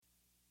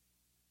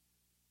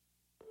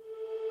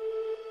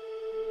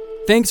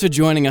Thanks for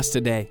joining us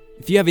today.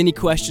 If you have any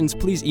questions,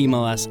 please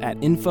email us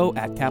at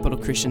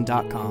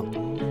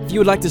info@capitalchristian.com. If you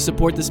would like to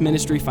support this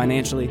ministry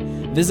financially,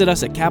 visit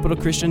us at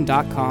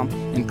capitalchristian.com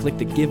and click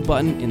the Give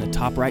button in the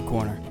top right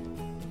corner.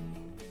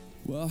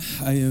 Well,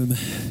 I am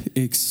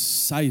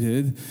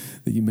excited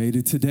that you made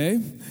it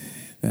today.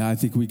 I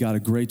think we got a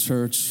great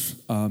church.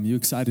 You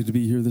excited to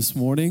be here this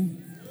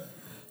morning?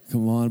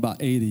 Come on,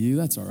 about 8 of you.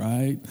 That's all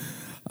right.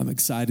 I'm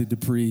excited to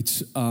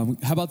preach. How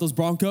about those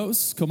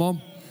Broncos? Come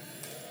on.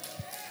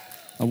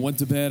 I went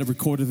to bed, I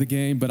recorded the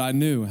game, but I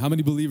knew. How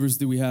many believers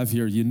do we have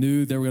here? You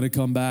knew they were going to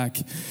come back.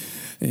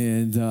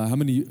 And how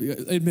many,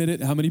 admit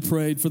it, how many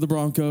prayed for the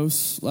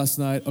Broncos last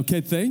night? Okay,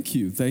 thank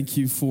you. Thank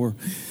you for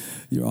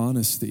your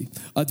honesty.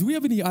 Do we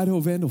have any Idaho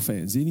Vandal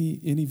fans?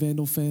 Any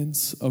Vandal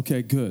fans?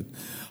 Okay, good.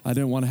 I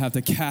didn't want to have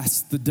to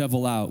cast the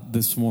devil out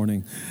this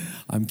morning.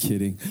 I'm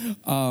kidding.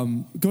 Go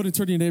ahead and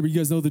turn to your neighbor. You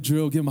guys know the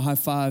drill. Give them a high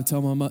five.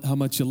 Tell them how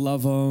much you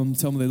love them.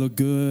 Tell them they look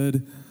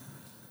good.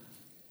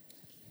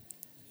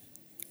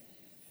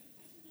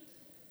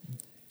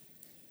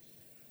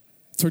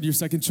 Turn to your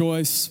second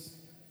choice.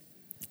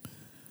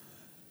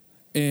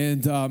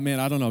 And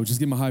man, I don't know. Just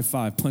give him a high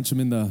five. Punch him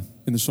in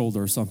the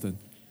shoulder or something.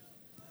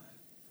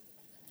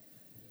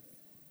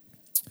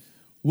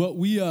 Well,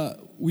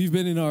 we've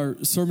been in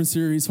our sermon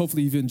series.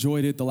 Hopefully you've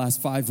enjoyed it the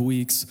last 5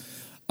 weeks.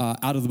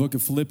 Out of the book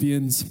of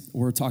Philippians,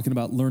 we're talking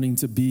about learning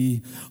to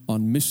be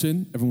on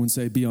mission. Everyone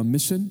say, be on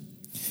mission.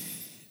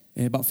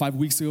 And about 5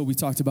 weeks ago, we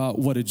talked about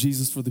what a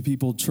Jesus for the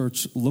People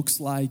church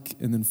looks like.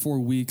 And then 4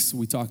 weeks,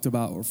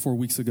 4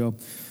 weeks ago,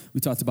 we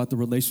talked about the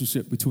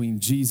relationship between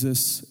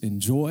Jesus and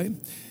joy.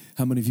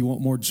 How many of you want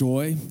more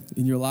joy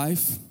in your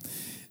life?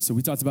 So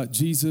we talked about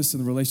Jesus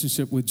and the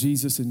relationship with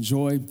Jesus and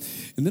joy.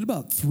 And then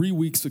about 3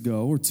 weeks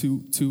ago, or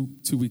two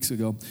weeks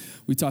ago,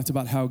 we talked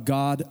about how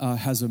God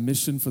has a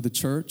mission for the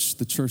church.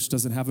 The church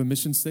doesn't have a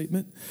mission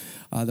statement,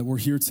 that we're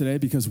here today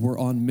because we're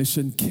on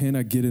mission. Can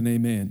I get an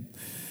amen?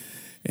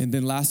 And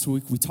then last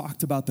week, we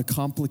talked about the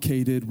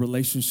complicated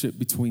relationship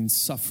between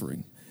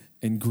suffering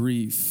and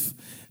grief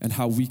and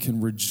how we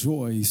can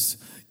rejoice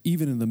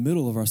even in the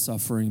middle of our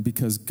suffering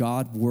because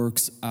God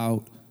works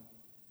out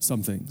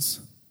some things.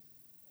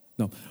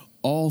 No,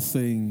 all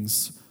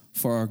things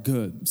for our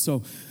good.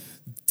 So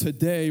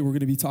today we're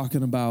going to be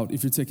talking about,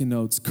 if you're taking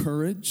notes,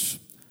 courage.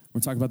 We're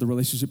talking about the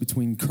relationship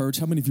between courage.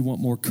 How many of you want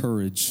more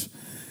courage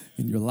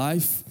in your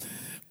life?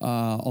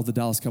 All the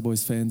Dallas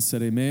Cowboys fans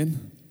said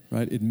amen,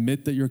 right?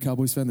 Admit that you're a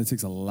Cowboys fan. That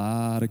takes a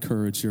lot of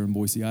courage here in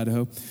Boise,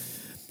 Idaho.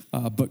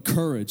 But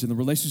courage and the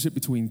relationship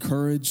between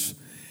courage,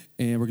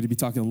 and we're going to be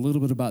talking a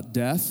little bit about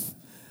death,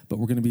 but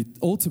we're going to be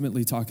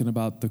ultimately talking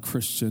about the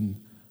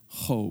Christian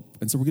hope.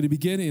 And so we're going to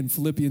begin in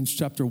Philippians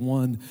chapter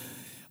 1,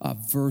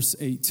 verse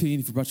 18.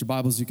 If you brought your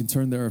Bibles, you can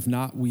turn there. If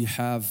not, we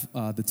have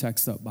the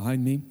text up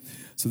behind me.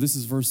 So this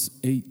is verse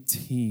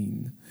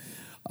 18.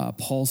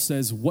 Paul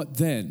says, "What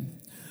then?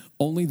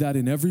 Only that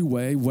in every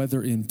way,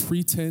 whether in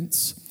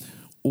pretense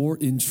or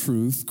in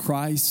truth,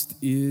 Christ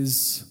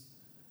is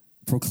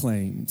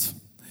proclaimed.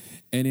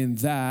 And in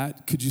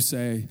that, could you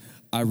say,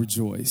 I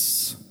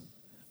rejoice?"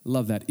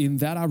 Love that. In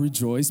that I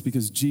rejoice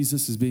because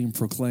Jesus is being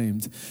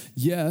proclaimed.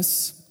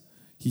 Yes,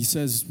 he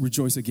says,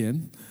 rejoice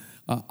again.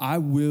 I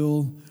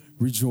will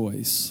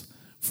rejoice,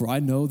 for I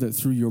know that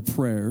through your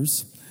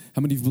prayers,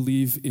 how many of you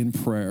believe in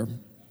prayer?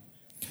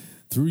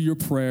 Through your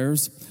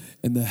prayers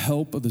and the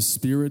help of the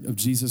Spirit of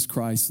Jesus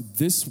Christ,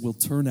 this will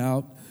turn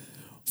out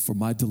for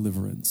my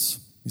deliverance.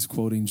 He's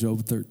quoting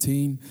Job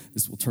 13.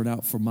 This will turn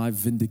out for my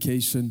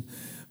vindication.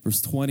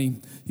 Verse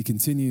 20, he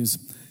continues,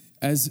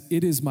 "As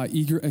it is my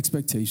eager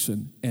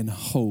expectation and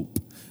hope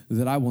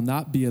that I will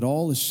not be at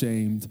all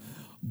ashamed,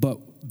 but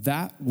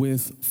that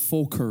with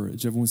full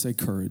courage." Everyone say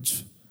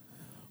courage.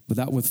 But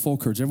that with full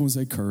courage. Everyone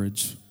say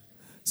courage.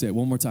 Say it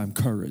one more time,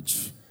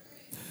 courage.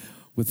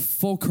 "With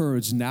full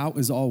courage, now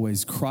as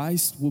always,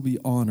 Christ will be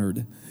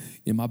honored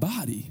in my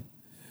body,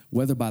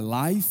 whether by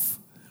life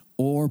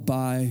or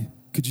by,"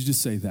 could you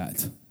just say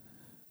that?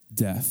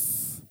 "Death."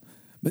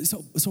 But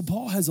so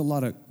Paul has a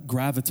lot of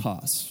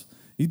gravitas.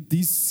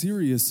 He's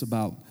serious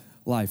about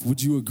life.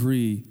 Would you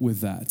agree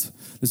with that?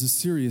 There's a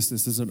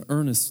seriousness, there's an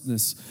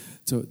earnestness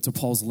to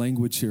Paul's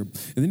language here.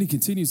 And then he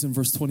continues in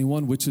verse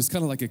 21, which is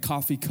kind of like a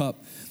coffee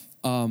cup,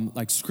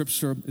 like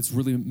scripture. It's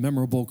really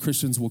memorable.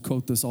 Christians will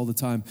quote this all the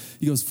time.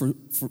 He goes,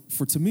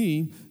 for to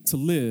me, to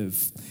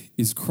live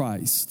is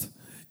Christ,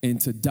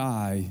 and to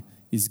die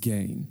is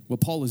gain. What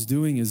Paul is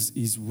doing is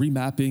he's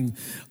remapping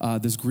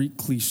this Greek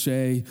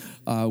cliche,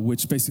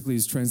 which basically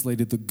is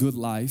translated the good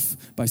life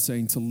by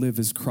saying to live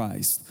is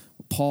Christ.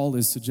 What Paul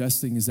is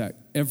suggesting is that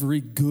every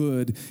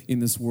good in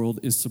this world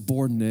is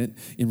subordinate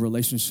in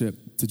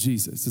relationship to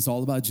Jesus. It's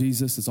all about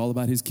Jesus. It's all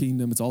about his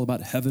kingdom. It's all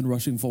about heaven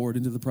rushing forward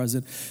into the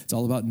present. It's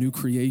all about new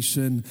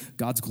creation,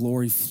 God's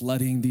glory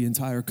flooding the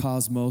entire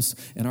cosmos,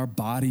 and our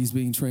bodies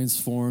being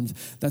transformed.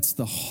 That's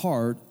the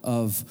heart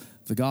of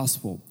the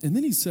gospel. And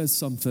then he says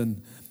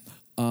something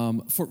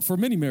for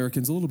many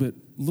Americans a little bit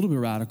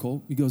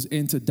radical. He goes,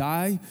 "And to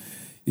die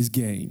is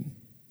gain."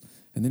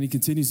 And then he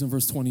continues in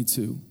verse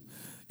 22.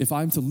 If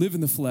I'm to live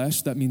in the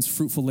flesh, that means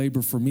fruitful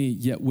labor for me,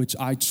 yet which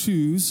I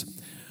choose,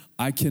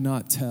 I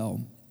cannot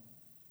tell.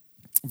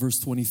 Verse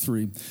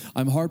 23,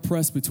 I'm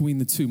hard-pressed between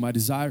the two. My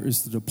desire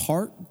is to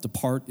depart.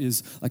 Depart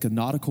is like a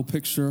nautical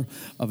picture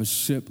of a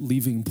ship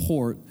leaving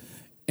port.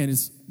 And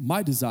it's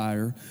my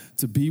desire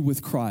to be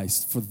with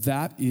Christ, for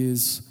that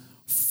is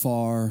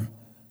far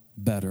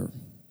better.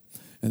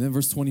 And then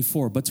verse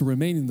 24, but to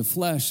remain in the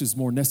flesh is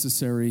more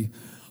necessary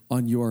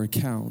on your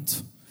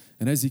account.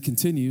 And as he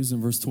continues in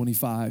verse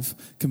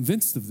 25,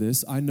 convinced of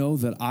this, I know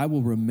that I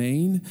will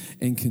remain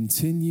and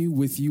continue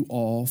with you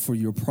all for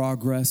your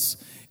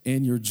progress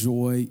and your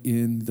joy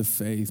in the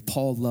faith.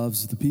 Paul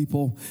loves the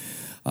people.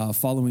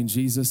 Following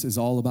Jesus is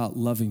all about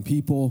loving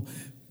people.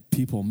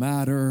 People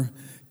matter.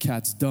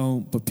 Cats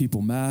don't, but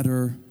people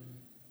matter.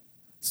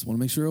 Just want to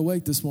make sure you're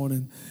awake this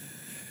morning.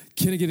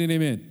 Can I get an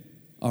amen?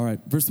 All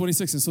right, verse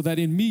 26, and so that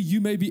in me you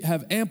may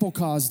have ample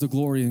cause to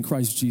glory in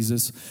Christ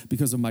Jesus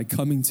because of my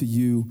coming to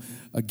you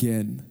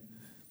again.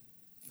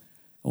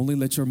 Only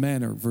let your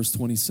manner, verse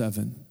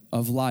 27,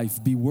 of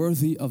life be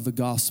worthy of the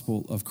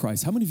gospel of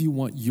Christ. How many of you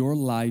want your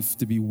life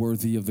to be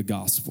worthy of the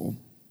gospel?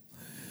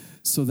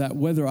 So that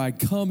whether I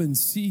come and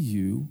see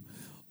you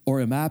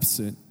or am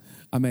absent,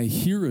 I may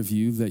hear of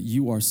you that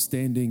you are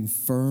standing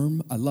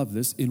firm, I love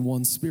this, in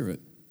one spirit.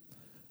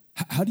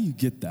 How do you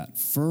get that?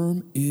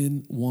 Firm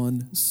in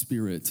one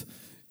spirit.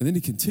 And then he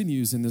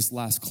continues in this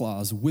last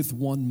clause, with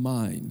one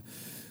mind.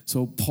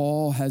 So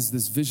Paul has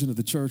this vision of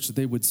the church that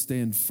they would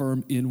stand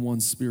firm in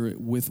one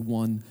spirit with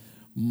one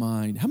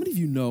mind. How many of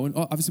you know, and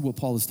obviously what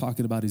Paul is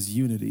talking about is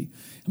unity.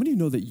 How many of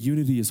you know that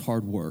unity is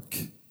hard work?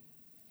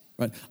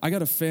 Right? I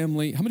got a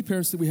family. How many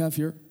parents do we have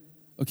here?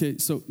 Okay,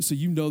 so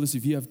you know this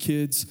if you have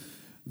kids,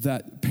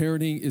 that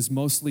parenting is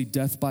mostly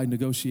death by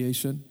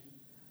negotiation.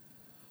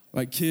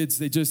 Right, kids,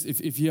 they just,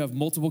 if you have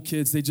multiple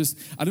kids, they just,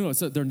 I don't know,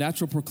 it's their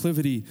natural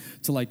proclivity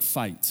to like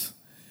fight.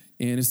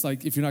 And it's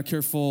like, if you're not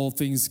careful,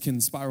 things can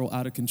spiral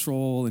out of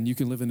control and you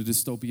can live in a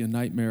dystopian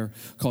nightmare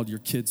called your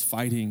kids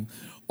fighting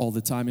all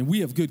the time. And we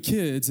have good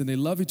kids and they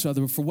love each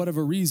other, but for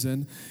whatever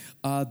reason,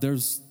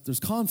 there's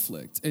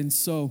conflict. And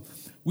so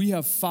we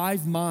have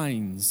 5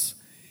 minds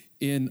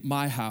in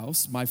my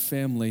house, my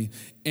family,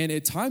 and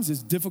at times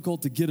it's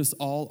difficult to get us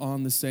all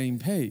on the same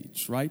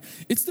page, right?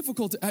 It's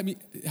difficult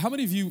how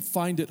many of you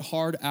find it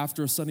hard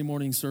after a Sunday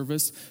morning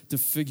service to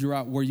figure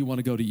out where you want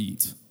to go to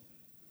eat?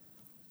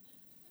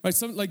 Right,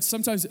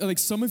 sometimes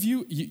some of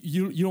you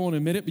don't want to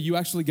admit it, but you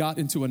actually got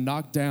into a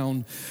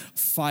knockdown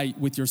fight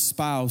with your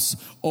spouse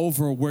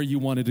over where you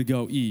wanted to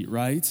go eat,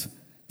 right?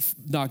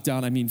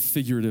 Knockdown, I mean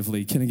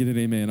figuratively. Can I get an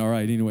amen? All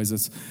right, anyways,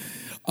 that's...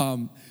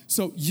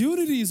 So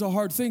unity is a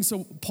hard thing.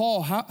 So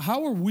Paul,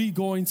 how are we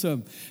going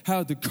to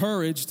have the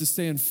courage to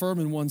stand firm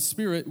in one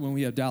spirit when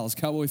we have Dallas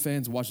Cowboy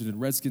fans, Washington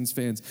Redskins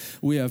fans,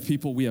 we have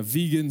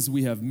vegans,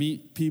 we have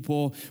meat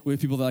people, we have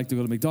people that like to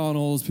go to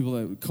McDonald's, people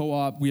that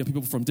co-op, we have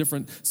people from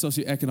different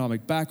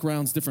socioeconomic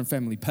backgrounds, different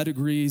family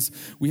pedigrees,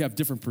 we have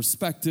different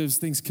perspectives,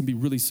 things can be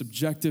really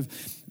subjective.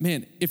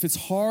 Man, if it's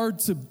hard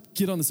to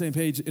get on the same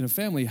page in a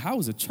family, how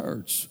is a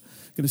church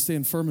going to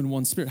stand firm in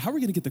one spirit? How are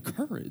we going to get the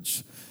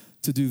courage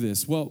to do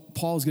this? Well,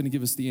 Paul is going to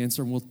give us the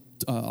answer, and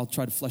I'll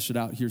try to flesh it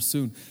out here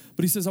soon.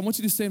 But he says, I want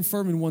you to stand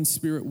firm in one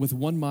spirit with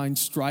one mind,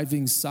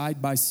 striving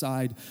side by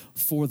side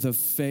for the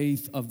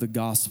faith of the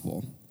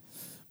gospel.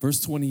 Verse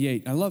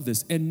 28, I love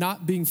this, and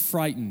not being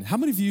frightened. How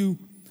many of you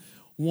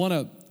want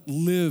to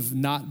live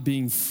not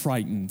being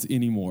frightened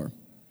anymore?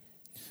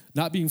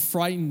 Not being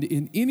frightened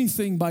in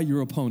anything by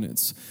your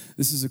opponents.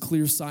 This is a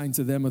clear sign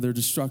to them of their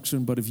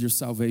destruction, but of your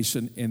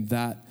salvation, and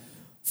that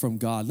from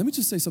God. Let me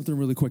just say something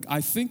really quick. I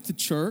think the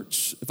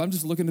church, if I'm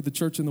just looking at the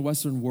church in the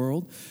Western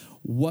world,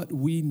 what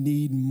we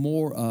need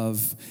more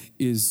of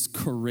is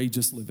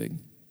courageous living.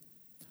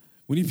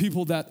 We need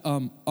people that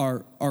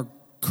are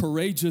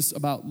courageous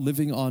about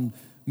living on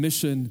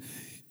mission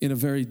in a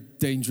very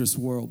dangerous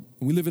world.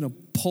 We live in a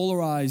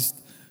polarized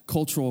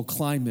cultural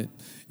climate,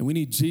 and we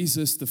need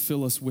Jesus to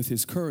fill us with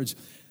his courage.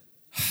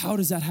 How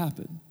does that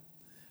happen?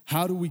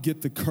 How do we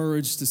get the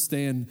courage to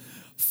stand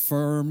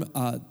firm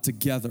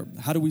together?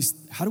 How do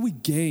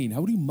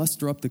we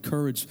muster up the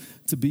courage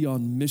to be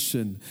on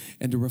mission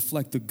and to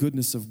reflect the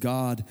goodness of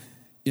God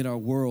in our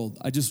world?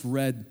 I just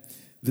read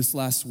this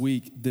last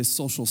week, this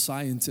social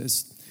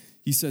scientist,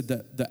 he said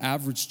that the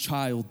average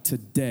child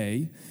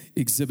today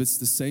exhibits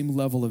the same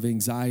level of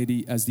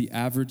anxiety as the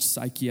average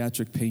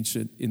psychiatric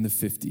patient in the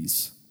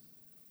 50s.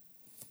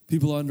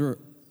 People are under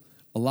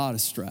a lot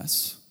of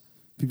stress.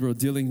 People are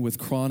dealing with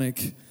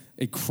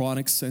a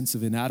chronic sense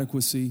of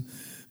inadequacy.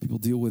 People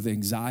deal with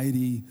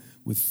anxiety,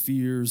 with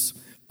fears,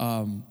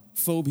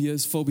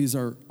 phobias. Phobias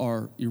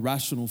are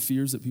irrational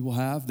fears that people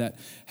have that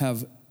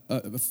have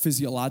a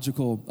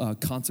physiological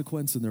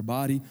consequence in their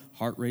body.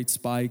 Heart rate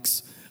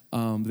spikes.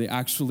 They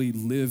actually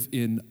live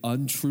in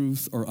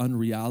untruth or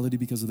unreality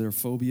because of their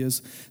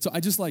phobias. So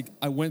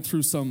I went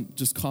through some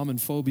just common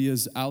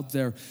phobias out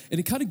there, and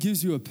it kind of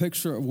gives you a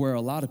picture of where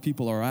a lot of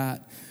people are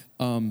at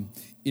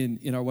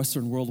in our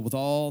Western world, with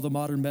all the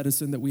modern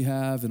medicine that we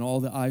have and all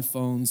the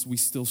iPhones, we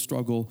still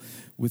struggle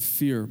with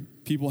fear.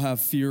 People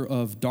have fear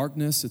of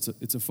darkness.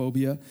 It's a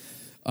phobia.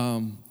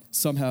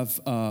 Some have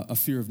a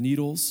fear of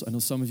needles. I know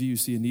some of you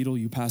see a needle,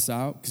 you pass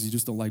out because you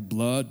just don't like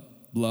blood,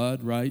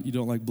 right? You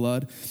don't like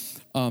blood.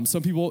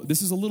 Some people,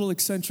 this is a little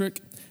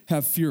eccentric,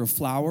 have fear of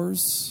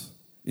flowers.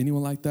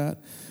 Anyone like that?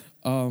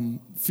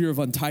 Fear of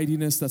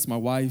untidiness. That's my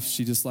wife.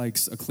 She just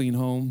likes a clean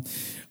home.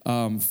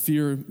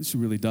 Fear, she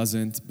really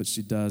doesn't, but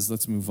she does.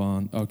 Let's move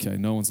on. Okay,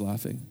 no one's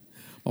laughing.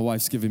 My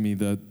wife's giving me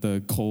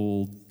the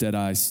cold,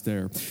 dead-eye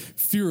stare.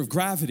 Fear of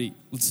gravity.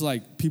 It's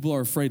like people are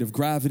afraid of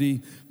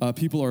gravity.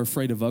 People are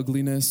afraid of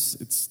ugliness.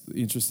 It's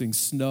interesting.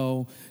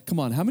 Snow. Come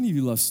on, how many of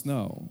you love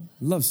snow?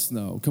 Love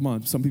snow. Come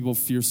on, some people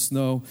fear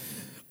snow.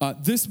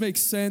 This makes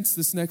sense.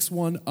 This next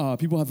one,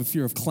 people have a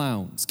fear of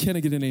clowns. Can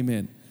I get an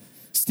amen?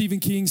 Stephen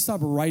King, stop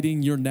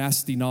writing your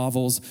nasty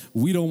novels.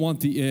 We don't want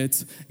the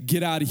it.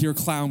 Get out of here,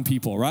 clown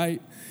people,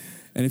 right?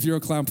 And if you're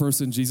a clown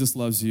person, Jesus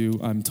loves you.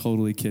 I'm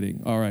totally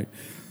kidding. All right.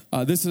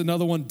 This is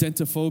another one,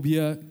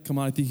 dentophobia. Come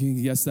on, I think you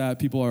can guess that.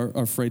 People are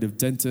afraid of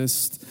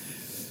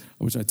dentists,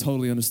 which I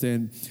totally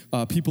understand.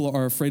 People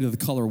are afraid of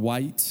the color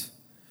white.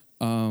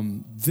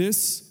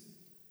 This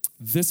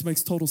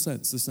makes total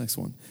sense, this next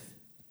one.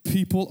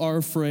 People are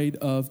afraid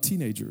of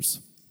teenagers.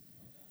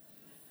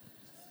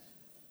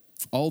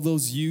 All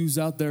those yous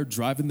out there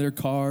driving their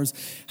cars.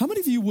 How many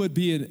of you would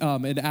be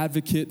an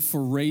advocate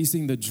for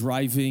raising the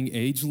driving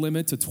age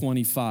limit to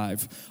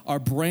 25? Our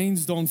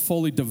brains don't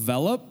fully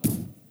develop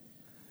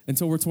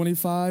until we're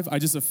 25. I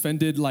just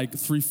offended like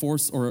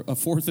 3/4 or a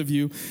fourth of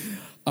you.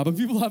 But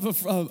people have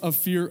a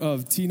fear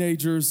of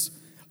teenagers.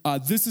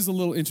 This is a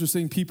little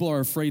interesting. People are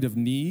afraid of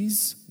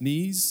knees.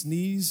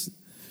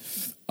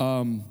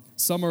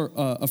 Some are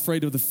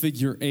afraid of the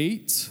figure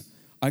 8.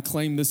 I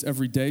claim this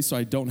every day so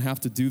I don't have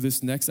to do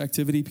this next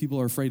activity. People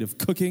are afraid of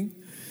cooking.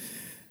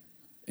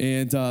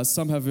 And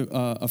some have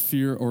a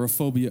fear or a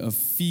phobia of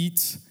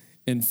feet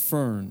and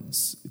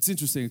ferns. It's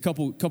interesting. A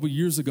couple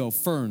years ago,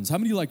 ferns. How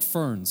many of you like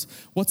ferns?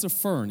 What's a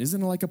fern?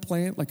 Isn't it like a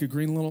plant, like a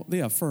green little?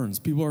 Yeah, ferns.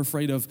 People are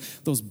afraid of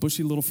those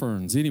bushy little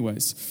ferns.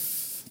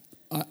 Anyways,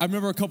 I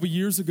remember a couple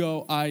years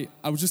ago, I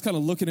was just kind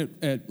of looking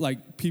at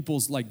like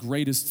people's like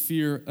greatest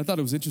fear. I thought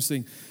it was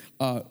interesting.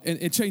 And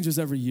it changes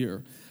every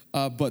year.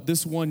 But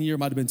this one year,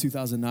 might have been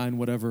 2009,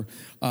 whatever,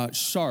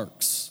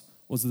 sharks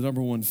was the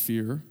number one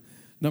fear.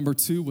 Number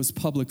 2 was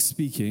public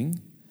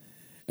speaking.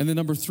 And then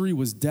number 3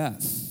 was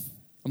death.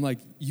 I'm like,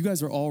 you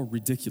guys are all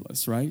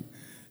ridiculous, right?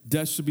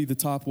 Death should be the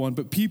top one.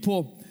 But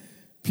people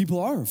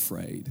are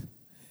afraid.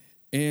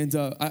 And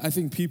I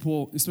think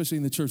people, especially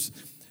in the church,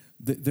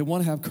 they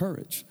want to have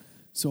courage.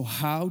 So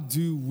how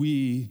do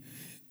we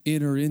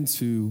enter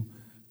into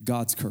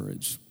God's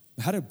courage?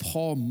 How did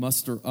Paul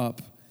muster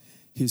up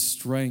his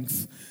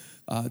strength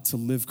to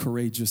live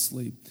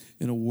courageously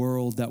in a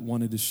world that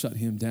wanted to shut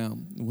him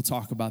down? And we'll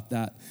talk about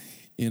that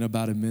in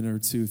about a minute or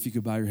two. If you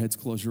could bow your heads,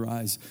 close your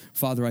eyes.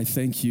 Father, I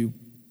thank you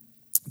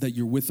that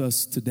you're with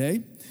us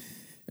today.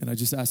 And I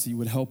just ask that you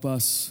would help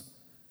us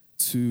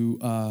to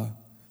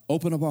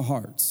open up our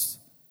hearts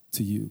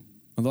to you.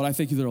 And Lord, I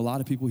thank you there are a lot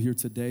of people here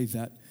today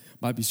that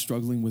might be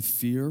struggling with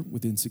fear,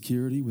 with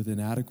insecurity, with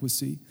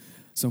inadequacy.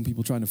 Some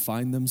people trying to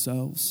find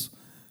themselves.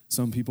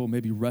 Some people may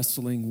be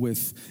wrestling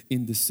with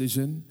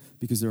indecision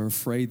because they're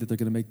afraid that they're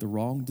going to make the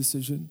wrong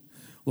decision.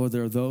 Lord,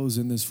 there are those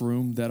in this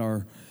room that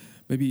are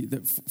maybe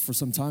that for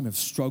some time have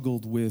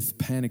struggled with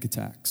panic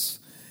attacks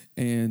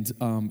and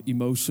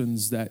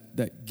emotions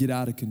that get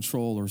out of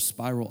control or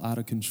spiral out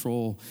of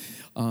control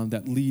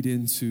that lead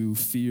into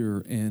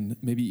fear and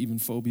maybe even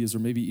phobias or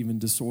maybe even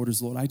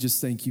disorders. Lord, I just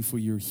thank you for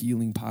your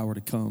healing power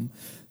to come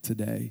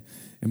today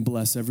and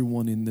bless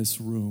everyone in this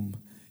room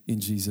in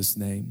Jesus'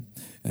 name.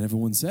 And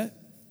everyone said,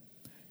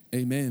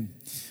 amen.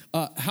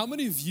 How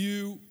many of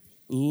you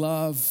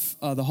love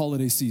the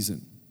holiday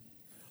season?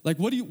 Like,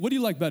 what do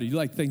you like better? You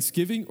like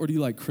Thanksgiving or do you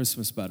like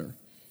Christmas better?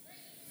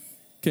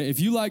 Okay,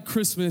 if you like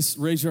Christmas,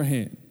 raise your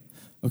hand.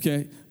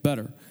 Okay,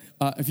 better.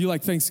 If you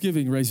like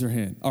Thanksgiving, raise your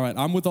hand. All right,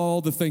 I'm with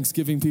all the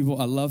Thanksgiving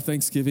people. I love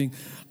Thanksgiving.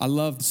 I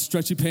love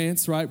stretchy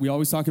pants, right? We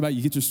always talk about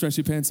you get your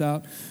stretchy pants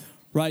out,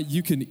 right?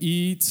 You can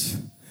eat.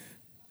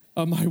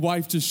 My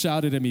wife just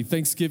shouted at me,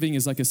 Thanksgiving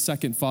is like a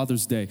second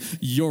Father's Day.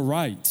 You're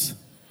right.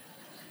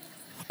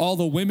 All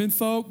the women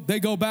folk, they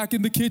go back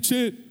in the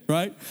kitchen,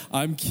 right?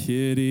 I'm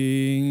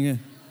kidding.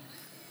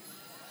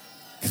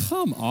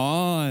 Come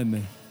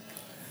on.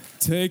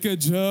 Take a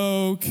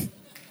joke.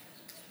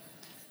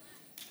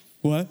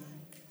 What?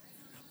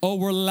 Oh,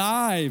 we're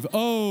live.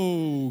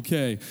 Oh,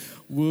 okay.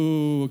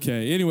 Woo,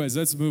 okay. Anyways,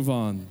 let's move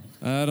on.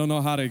 I don't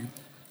know how to.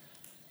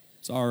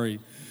 Sorry.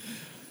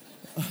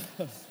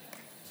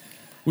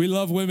 We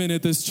love women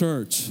at this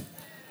church.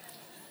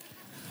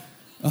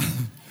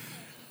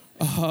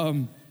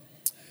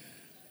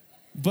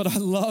 But I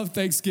love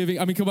Thanksgiving.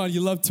 I mean, come on,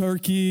 you love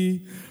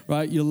turkey,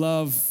 right? I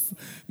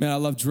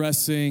love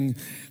dressing.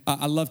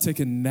 I love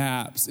taking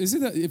naps.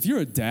 If you're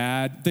a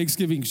dad,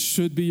 Thanksgiving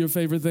should be your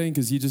favorite thing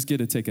because you just get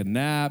to take a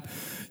nap,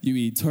 you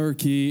eat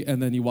turkey,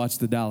 and then you watch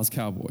the Dallas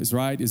Cowboys,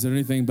 right? Is there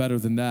anything better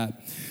than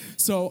that?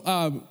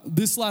 So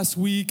this last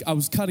week, I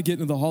was kind of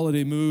getting in the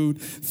holiday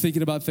mood,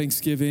 thinking about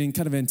Thanksgiving,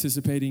 kind of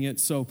anticipating it.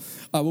 So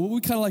what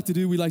we kind of like to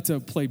do, we like to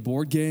play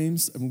board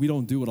games. I mean, we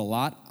don't do it a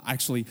lot.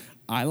 Actually,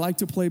 I like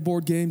to play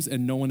board games,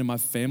 and no one in my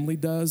family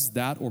does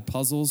that or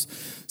puzzles.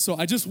 So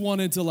I just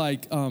wanted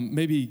to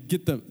maybe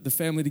get the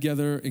family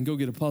together and go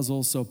get a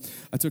puzzle. So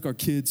I took our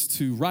kids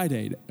to Rite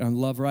Aid. I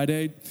love Rite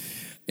Aid.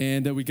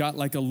 And we got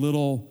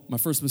my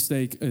first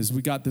mistake is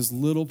we got this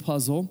little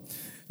puzzle.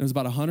 It was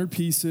about 100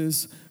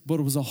 pieces, but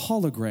it was a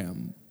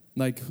hologram.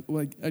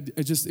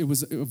 It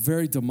was a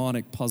very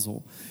demonic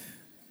puzzle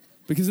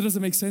because it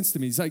doesn't make sense to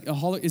me. It's like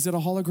is it a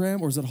hologram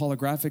or is it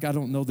holographic? I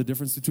don't know the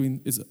difference between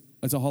it's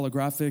a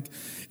holographic.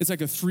 It's like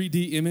a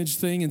 3D image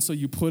thing, and so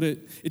you put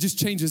it just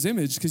changes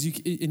image because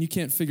you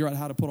can't figure out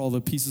how to put all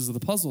the pieces of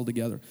the puzzle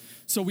together.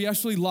 So we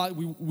actually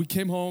we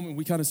came home and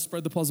we kind of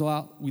spread the puzzle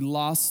out. We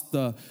lost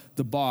the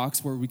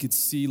box where we could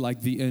see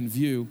like the end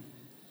view,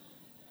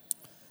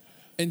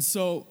 and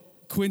so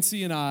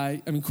Quincy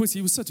and Quincy,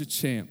 he was such a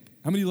champ.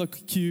 How many love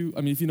Q?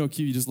 I mean, if you know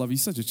Q, you just love him.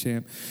 He's such a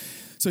champ.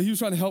 So he was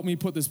trying to help me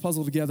put this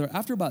puzzle together.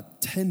 After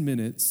about 10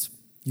 minutes,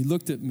 he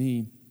looked at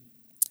me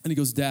and he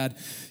goes, "Dad,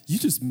 you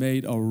just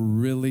made a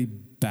really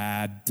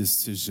bad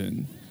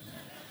decision."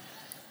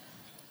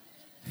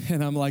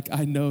 And I'm like,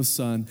 "I know,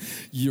 son.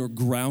 You're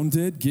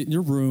grounded. Get in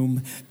your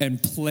room and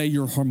play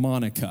your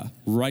harmonica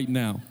right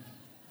now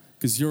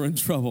because you're in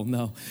trouble."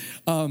 No.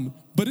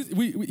 But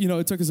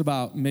it took us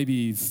about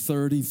maybe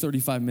 30,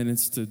 35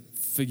 minutes to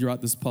figure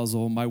out this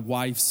puzzle. My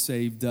wife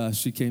saved us.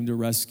 She came to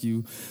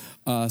rescue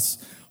us.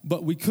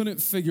 But we couldn't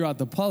figure out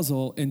the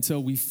puzzle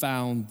until we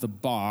found the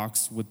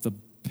box with the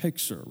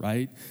picture,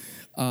 right?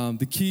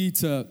 The key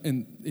to,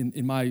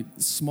 in my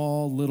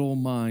small little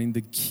mind,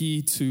 the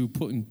key to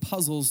putting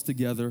puzzles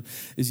together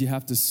is you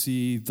have to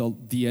see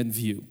the end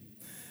view.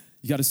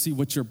 You got to see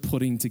what you're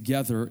putting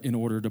together in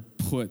order to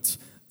put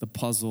the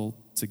puzzle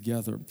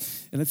together.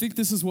 And I think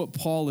this is what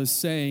Paul is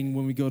saying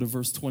when we go to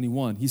verse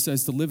 21. He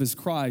says, to live is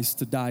Christ,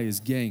 to die is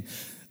gain.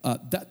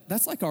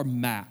 That's like our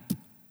map.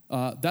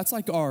 That's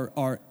like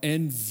our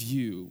end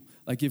view.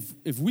 Like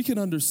if we can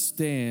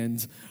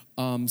understand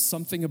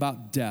something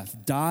about death,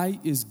 die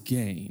is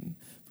gain.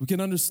 If we can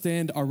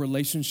understand our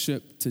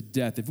relationship to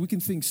death, if we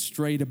can think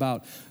straight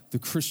about the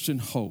Christian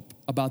hope,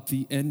 about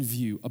the end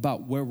view,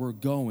 about where we're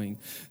going,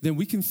 then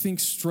we can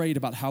think straight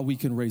about how we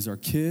can raise our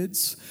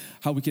kids,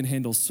 how we can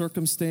handle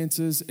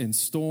circumstances and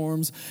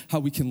storms, how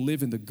we can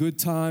live in the good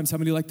times. How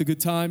many like the good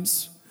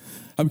times?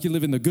 How we can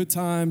live in the good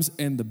times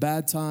and the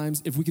bad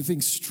times. If we can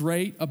think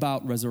straight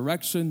about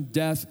resurrection,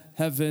 death,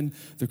 heaven,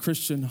 the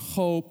Christian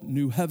hope,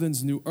 new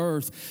heavens, new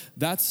earth,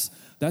 that's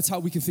how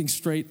we can think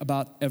straight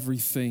about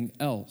everything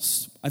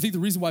else. I think the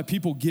reason why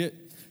people get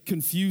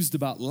confused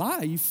about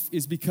life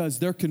is because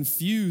they're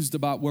confused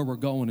about where we're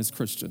going as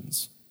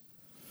Christians.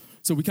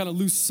 So we kind of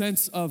lose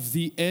sense of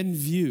the end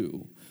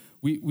view.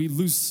 We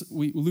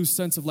lose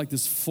sense of like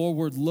this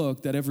forward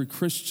look that every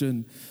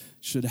Christian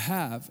should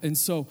have. And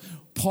so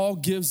Paul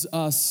gives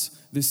us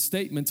this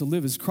statement: to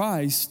live is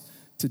Christ,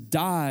 to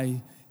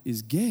die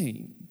is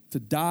gain. To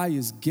die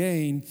is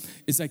gain.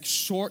 It's like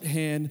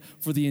shorthand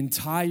for the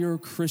entire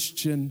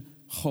Christian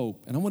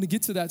hope. And I want to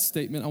get to that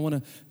statement. I want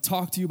to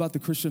talk to you about the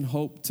Christian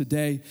hope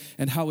today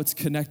and how it's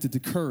connected to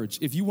courage.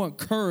 If you want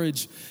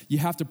courage, you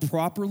have to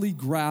properly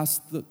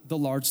grasp the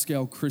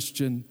large-scale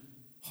Christian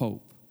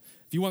hope.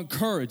 If you want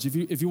courage,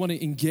 if you want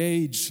to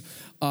engage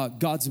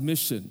God's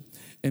mission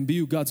and be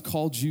who God's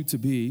called you to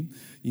be,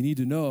 you need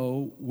to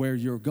know where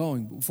you're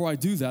going. But before I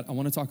do that, I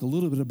want to talk a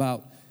little bit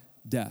about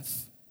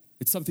death.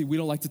 It's something we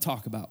don't like to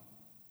talk about.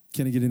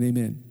 Can I get an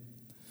amen?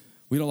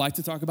 We don't like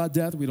to talk about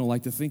death. We don't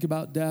like to think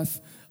about death.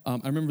 I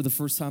remember the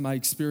first time I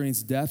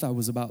experienced death, I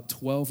was about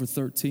 12 or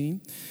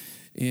 13.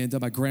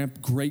 And my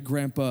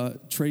great-grandpa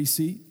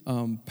Tracy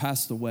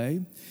passed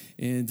away.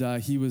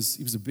 And he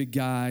was a big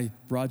guy,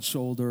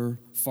 broad-shoulder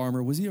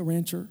farmer. Was he a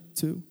rancher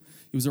too?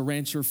 He was a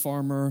rancher,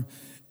 farmer.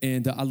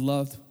 And I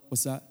loved,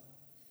 what's that?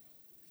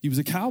 He was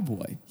a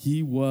cowboy.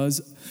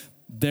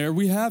 There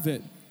we have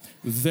it.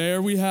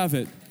 There we have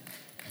it.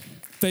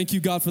 Thank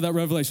you, God, for that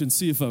revelation.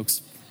 See you,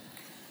 folks.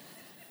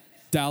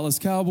 Dallas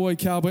Cowboy.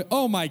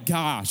 Oh, my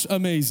gosh.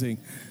 Amazing.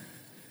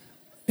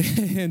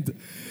 And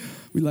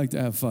we like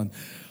to have fun.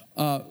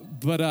 I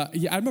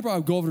remember I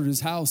would go over to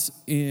his house,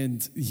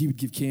 and he would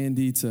give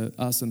candy to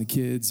us and the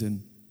kids.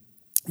 And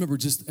I remember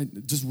just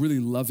really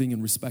loving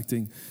and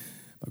respecting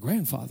my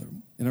grandfather.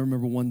 And I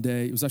remember one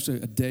day, it was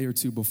actually a day or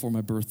two before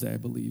my birthday, I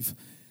believe,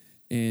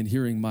 and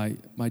hearing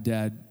my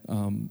dad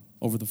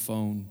over the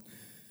phone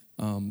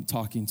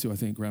talking to, I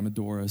think, Grandma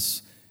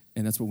Doris.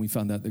 And that's when we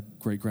found out that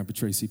great-grandpa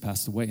Tracy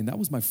passed away. And that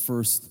was my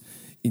first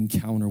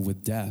encounter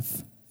with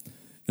death. I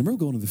remember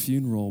going to the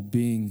funeral,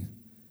 being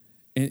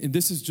And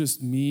this is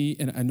just me,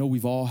 and I know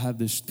we've all had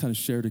this kind of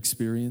shared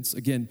experience.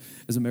 Again,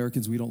 as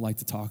Americans, we don't like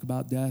to talk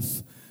about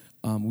death.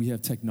 We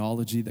have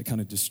technology that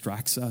kind of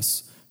distracts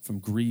us from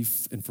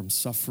grief and from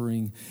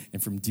suffering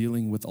and from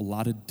dealing with a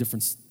lot of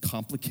different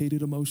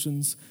complicated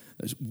emotions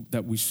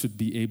that we should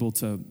be able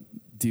to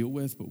deal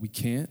with, but we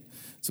can't.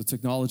 So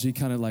technology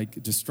kind of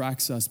like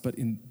distracts us, but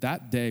in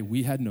that day,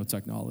 we had no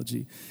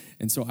technology.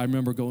 And so I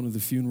remember going to the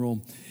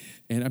funeral,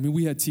 and I mean,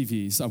 we had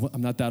TVs.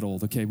 I'm not that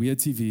old, okay? We had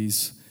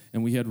TVs,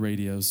 and we had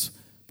radios,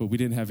 but we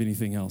didn't have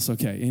anything else.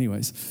 Okay,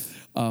 anyways.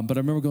 But I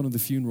remember going to the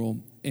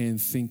funeral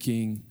and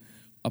thinking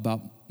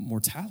about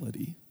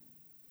mortality.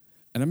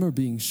 And I remember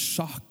being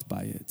shocked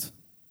by it.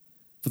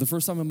 For the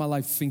first time in my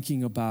life,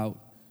 thinking about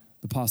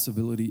the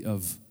possibility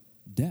of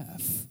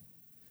death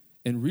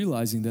and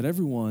realizing that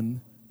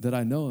everyone that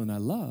I know and I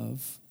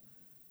love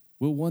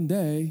will one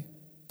day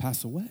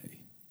pass away.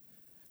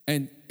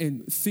 And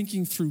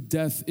thinking through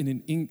death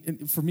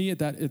and for me at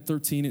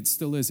 13, it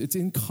still is. It's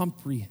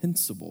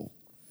incomprehensible.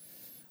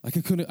 Like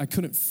I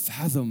couldn't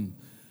fathom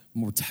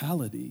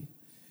mortality.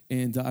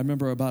 And I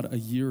remember about a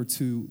year or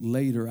two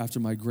later,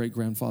 after my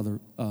great-grandfather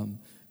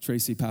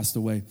Tracy passed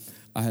away,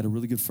 I had a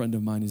really good friend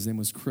of mine. His name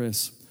was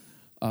Krist.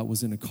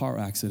 Was in a car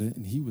accident,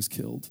 and he was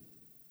killed.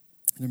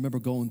 And I remember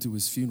going to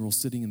his funeral,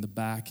 sitting in the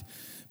back,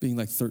 being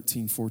like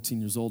 13, 14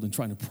 years old, and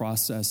trying to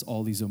process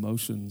all these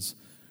emotions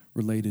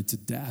related to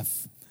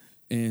death.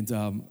 And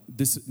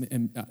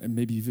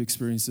maybe you've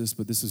experienced this,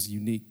 but this is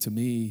unique to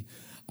me.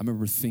 I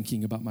remember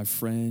thinking about my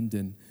friend,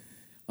 and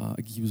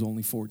he was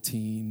only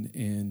 14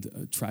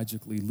 and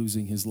tragically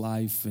losing his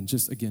life, and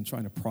just, again,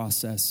 trying to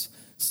process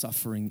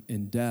suffering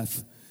and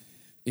death.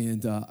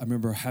 And I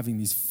remember having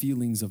these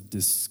feelings of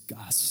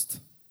disgust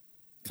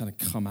kind of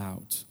come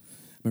out.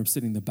 I remember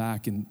sitting in the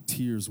back and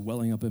tears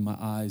welling up in my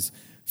eyes,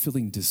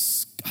 feeling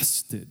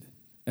disgusted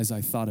as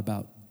I thought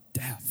about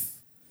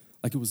death.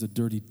 Like it was a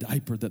dirty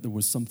diaper, that there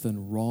was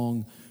something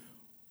wrong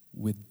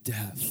with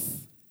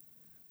death,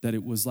 that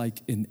it was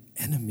like an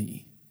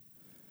enemy.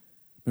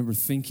 I remember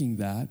thinking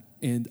that,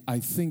 and I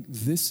think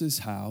this is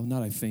how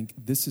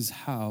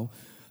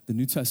the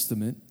New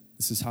Testament,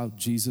 this is how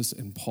Jesus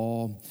and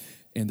Paul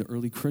and the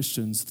early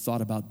Christians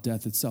thought about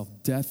death itself.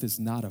 Death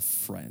is not a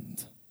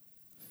friend.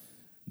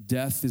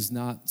 Death is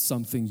not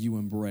something you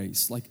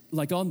embrace.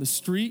 Like on the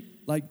street,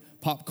 like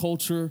pop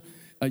culture,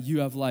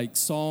 you have like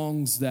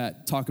songs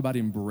that talk about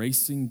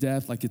embracing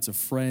death like it's a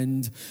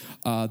friend.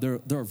 There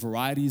are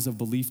varieties of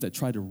belief that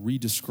try to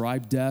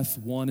redescribe death.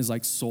 One is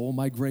like soul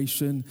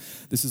migration.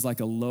 This is like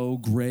a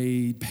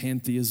low-grade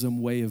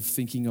pantheism way of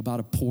thinking about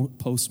a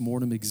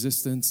post-mortem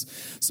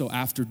existence. So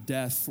after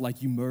death,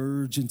 like you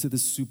merge into the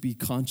soupy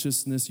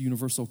consciousness,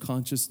 universal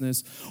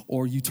consciousness,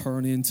 or you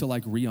turn into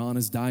like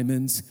Rihanna's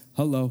diamonds.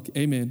 Hello,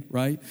 amen,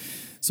 right?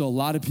 So a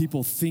lot of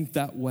people think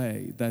that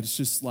way, that it's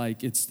just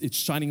like, it's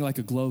shining like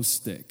a glow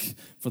stick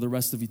for the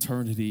rest of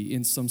eternity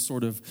in some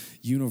sort of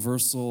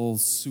universal,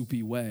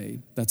 soupy way.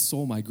 That's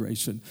soul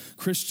migration.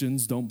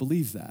 Christians don't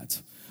believe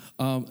that.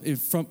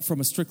 From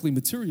a strictly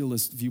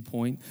materialist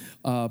viewpoint,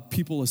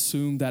 people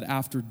assume that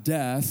after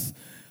death,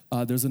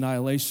 there's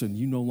annihilation.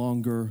 You no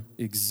longer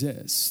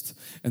exist.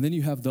 And then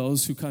you have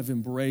those who kind of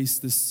embrace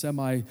this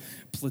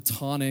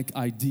semi-Platonic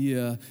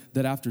idea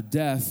that after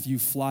death, you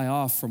fly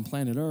off from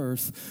planet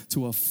Earth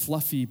to a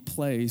fluffy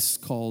place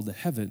called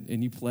heaven,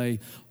 and you play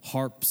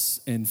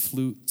harps and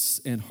flutes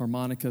and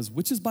harmonicas,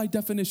 which is by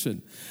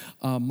definition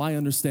my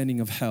understanding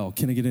of hell.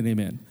 Can I get an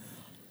amen?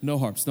 No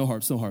harps,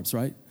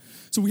 right?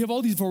 So we have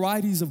all these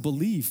varieties of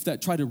belief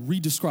that try to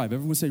redescribe.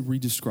 Everyone say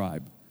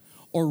redescribe.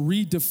 Or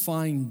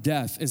redefine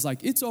death as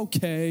like, it's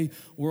okay,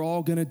 we're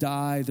all gonna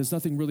die, there's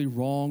nothing really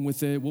wrong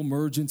with it, we'll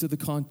merge into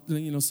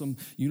some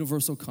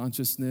universal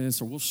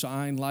consciousness, or we'll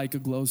shine like a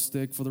glow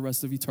stick for the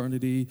rest of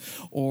eternity,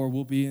 or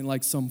we'll be in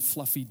like some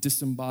fluffy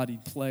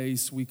disembodied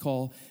place we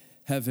call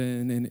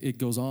heaven, and it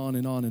goes on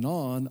and on and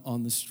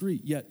on the street.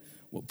 Yet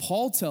what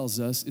Paul tells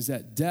us is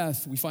that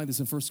death, we find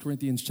this in 1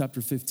 Corinthians chapter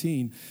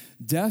 15,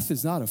 death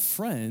is not a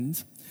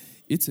friend,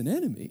 it's an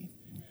enemy.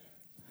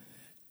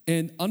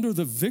 And under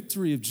the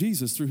victory of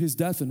Jesus through his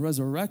death and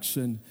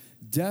resurrection,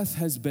 death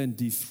has been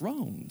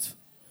dethroned.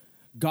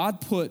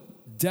 God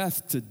put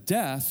death to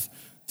death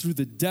through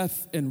the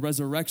death and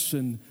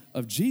resurrection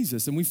of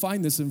Jesus. And we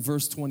find this in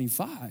verse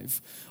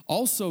 25.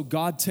 Also,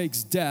 God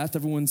takes death,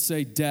 everyone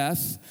say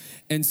death,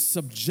 and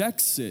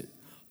subjects it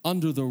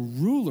under the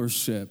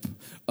rulership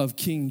of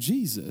King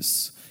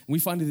Jesus. We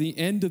find at the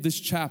end of this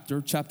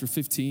chapter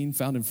 15,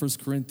 found in 1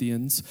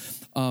 Corinthians,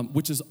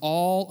 which is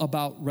all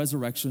about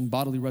resurrection,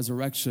 bodily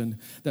resurrection,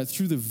 that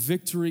through the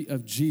victory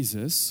of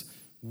Jesus,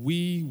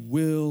 we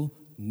will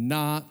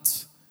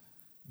not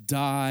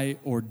die,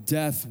 or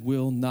death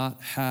will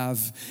not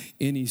have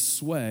any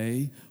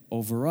sway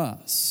over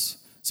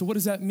us. So what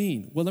does that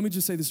mean? Well, let me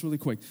just say this really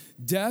quick.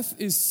 Death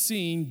is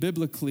seen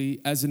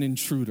biblically as an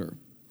intruder.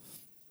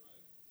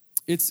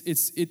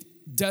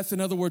 Death,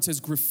 in other words, has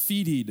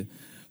graffitied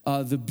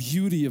the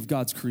beauty of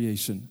God's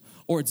creation.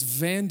 or it's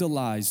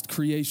vandalized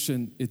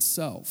creation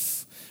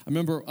itself. I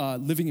remember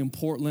living in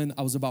Portland.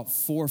 I was about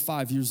 4 or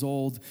 5 years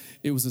old.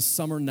 It was a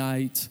summer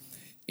night,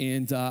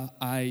 and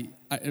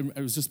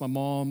it was just my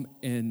mom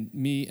and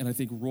me, and I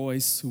think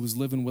Royce, who was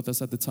living with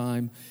us at the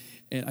time.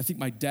 And I think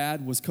my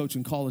dad was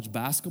coaching college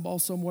basketball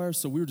somewhere,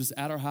 so we were just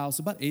at our house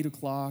about 8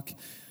 o'clock,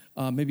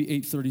 maybe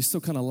 8:30,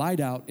 still kind of light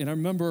out. And I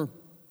remember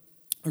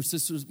my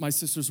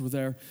sisters were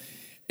there,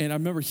 and I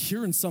remember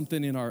hearing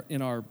something in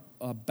our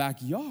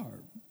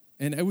backyard.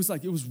 And it was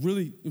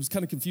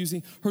kind of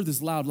confusing. Heard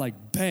this loud,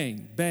 like,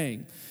 bang,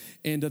 bang.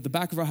 And at the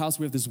back of our house,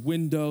 we have this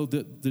window.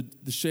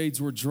 The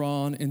shades were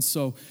drawn. And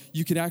so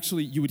you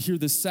would hear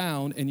this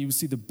sound, and you would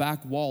see the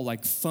back wall,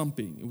 like,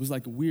 thumping. It was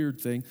like a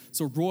weird thing.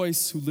 So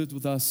Royce, who lived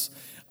with us,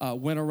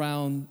 went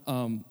around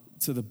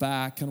to the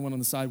back, kind of went on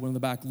the side, went in the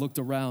back, looked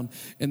around,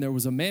 and there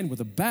was a man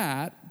with a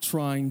bat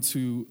trying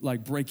to,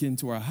 like, break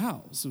into our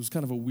house. It was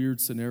kind of a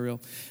weird scenario.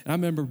 And I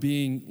remember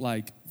being,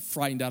 like,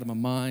 frightened out of my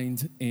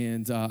mind,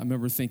 and I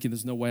remember thinking,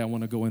 there's no way I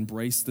want to go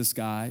embrace this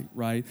guy,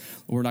 right?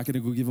 We're not going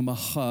to go give him a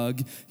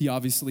hug. He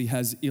obviously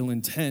has ill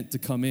intent to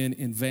come in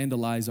and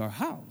vandalize our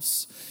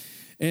house.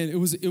 And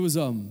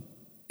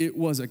it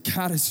was a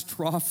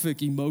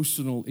catastrophic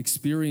emotional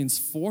experience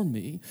for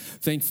me.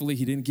 Thankfully,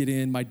 he didn't get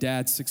in. My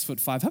dad's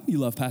 6'5". How many of you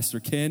love Pastor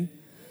Ken?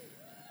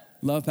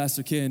 Love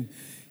Pastor Ken.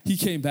 He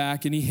came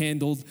back and he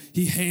handled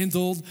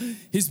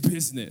his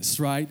business,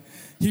 right?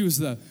 He was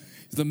the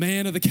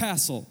man of the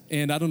castle.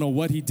 And I don't know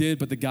what he did,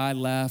 but the guy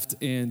left.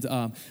 And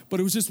but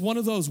it was just one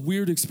of those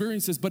weird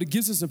experiences. But it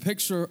gives us a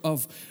picture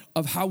of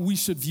how we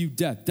should view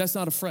death. Death's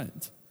not a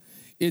friend.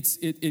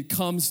 It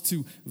comes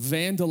to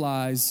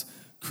vandalize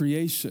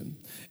creation.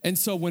 And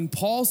so when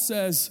Paul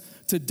says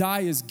to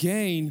die is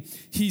gain,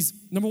 he's,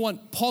 number one,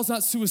 Paul's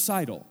not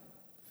suicidal.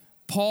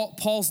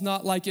 Paul's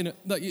not like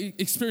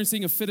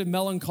experiencing a fit of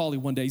melancholy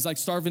one day. He's like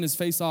starving his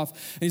face off.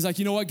 And he's like,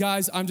 you know what,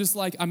 guys? I'm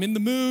in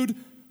the mood.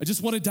 I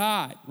just want to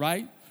die,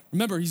 right?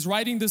 Remember, he's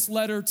writing this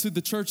letter to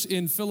the church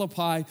in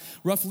Philippi,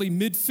 roughly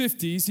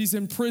mid-50s. He's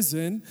in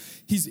prison.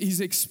 He's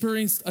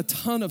experienced a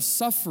ton of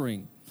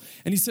suffering.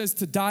 And he says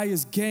to die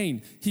is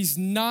gain. He's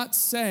not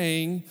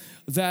saying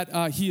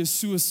that he is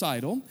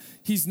suicidal.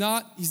 This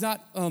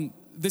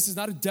is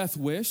not a death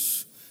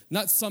wish,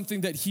 not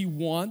something that he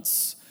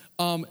wants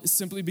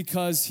simply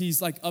because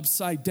he's like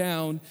upside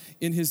down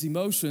in his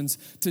emotions.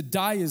 To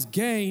die is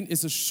gain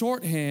is a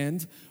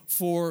shorthand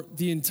for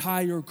the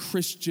entire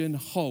Christian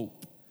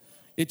hope.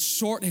 It's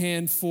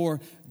shorthand for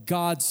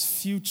God's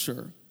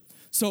future.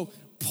 So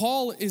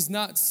Paul is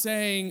not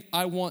saying,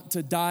 I want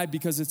to die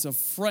because it's a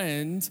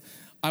friend.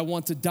 I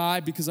want to die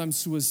because I'm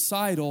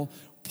suicidal.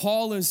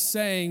 Paul is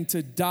saying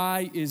to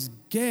die is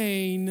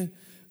gain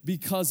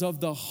because of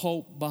the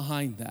hope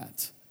behind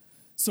that.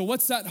 So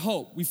what's that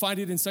hope? We find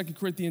it in 2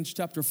 Corinthians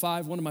chapter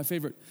 5, one of my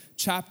favorite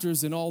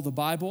chapters in all the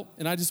Bible.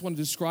 And I just want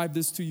to describe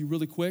this to you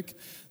really quick.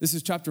 This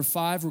is chapter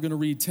 5. We're going to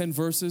read 10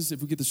 verses.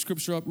 If we get the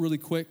scripture up really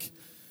quick.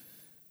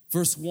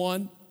 Verse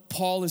 1,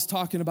 Paul is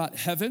talking about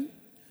heaven,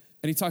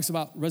 and he talks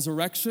about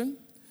resurrection,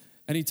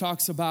 and he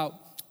talks about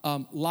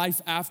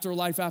life after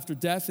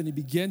death. And he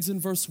begins in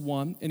verse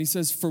 1, and he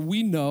says, for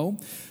we know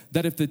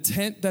that if the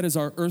tent that is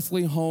our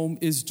earthly home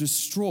is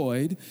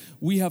destroyed,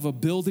 we have a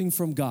building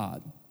from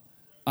God,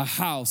 a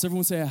house.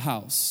 Everyone say a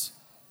house.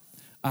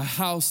 A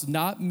house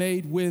not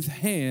made with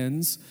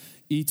hands,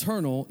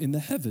 eternal in the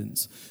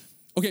heavens.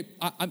 Okay,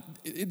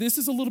 this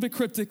is a little bit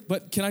cryptic,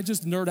 but can I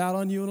just nerd out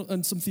on you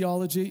on some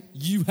theology?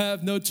 You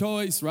have no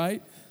choice,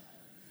 right?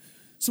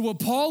 So what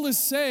Paul is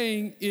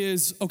saying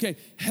is, okay,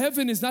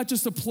 heaven is not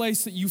just a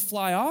place that you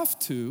fly off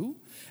to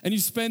and you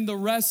spend the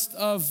rest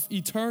of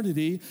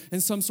eternity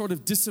in some sort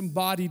of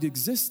disembodied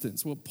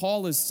existence. What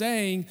Paul is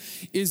saying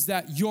is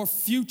that your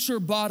future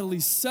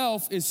bodily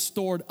self is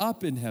stored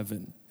up in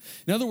heaven.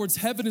 In other words,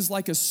 heaven is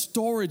like a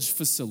storage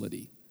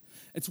facility.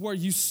 It's where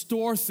you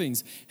store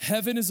things.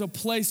 Heaven is a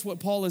place, what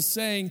Paul is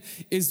saying,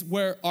 is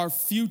where our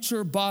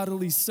future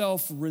bodily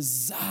self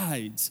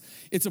resides.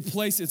 It's a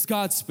place, it's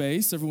God's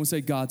space. Everyone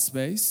say God's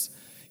space.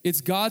 It's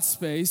God's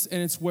space,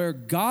 and it's where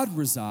God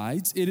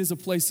resides. It is a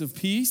place of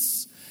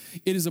peace.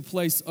 It is a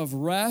place of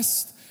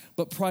rest.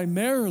 But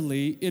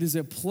primarily, it is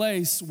a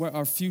place where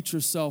our future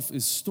self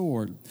is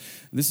stored.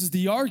 This is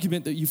the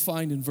argument that you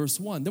find in verse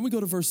 1. Then we go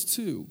to verse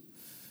 2.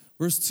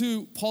 Verse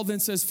 2, Paul then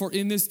says, for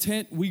in this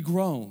tent we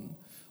groan,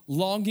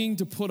 longing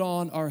to put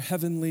on our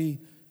heavenly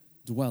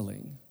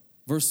dwelling.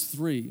 Verse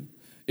 3,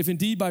 if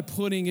indeed by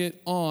putting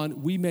it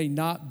on, we may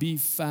not be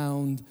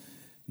found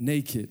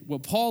naked.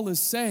 What Paul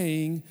is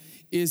saying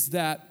is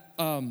that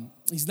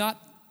he's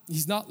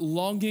not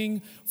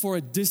longing for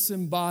a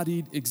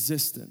disembodied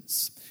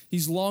existence.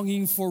 He's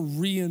longing for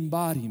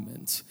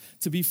re-embodiment.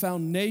 To be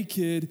found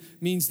naked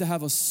means to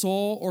have a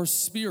soul or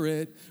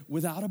spirit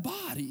without a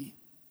body.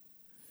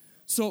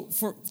 So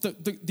for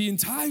the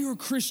entire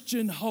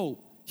Christian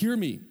hope, hear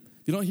me.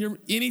 If you don't hear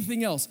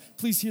anything else,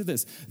 please hear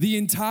this. The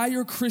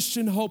entire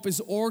Christian hope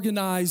is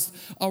organized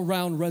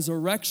around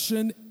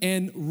resurrection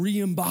and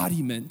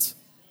re-embodiment.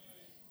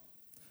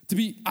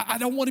 I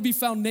don't want to be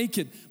found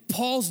naked.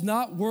 Paul's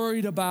not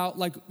worried about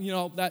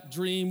that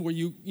dream where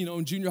you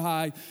in junior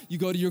high, you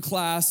go to your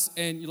class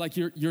and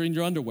you're in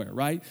your underwear,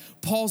 right?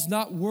 Paul's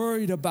not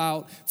worried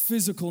about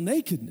physical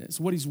nakedness.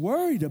 What he's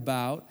worried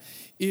about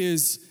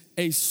is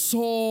a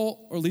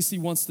soul, or at least he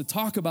wants to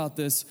talk about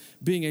this,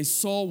 being a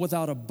soul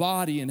without a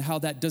body and how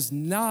that does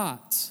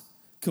not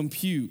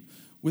compute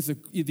with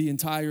the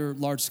entire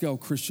large-scale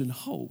Christian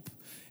hope.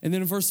 And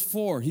then in verse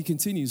 4, he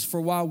continues, for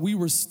while we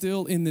were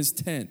still in this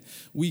tent,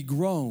 we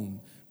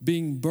groan,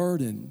 being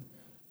burdened,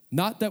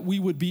 not that we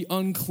would be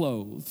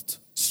unclothed,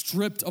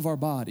 stripped of our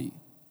body,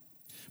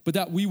 but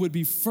that we would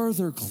be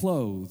further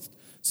clothed,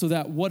 so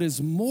that what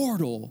is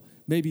mortal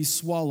may be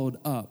swallowed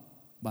up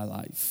by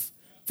life.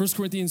 1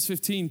 Corinthians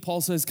 15,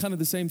 Paul says kind of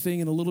the same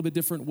thing in a little bit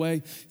different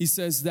way. He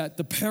says that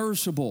the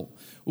perishable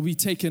will be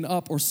taken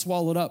up or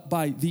swallowed up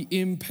by the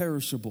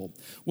imperishable.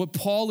 What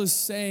Paul is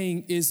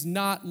saying is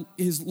not,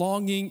 his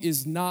longing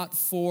is not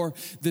for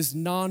this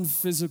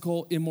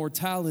non-physical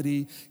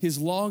immortality. His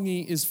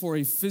longing is for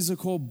a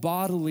physical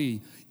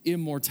bodily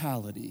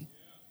immortality.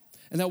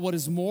 And that what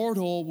is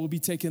mortal will be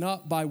taken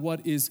up by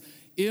what is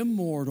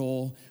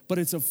immortal, but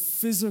it's a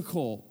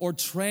physical or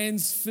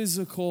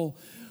transphysical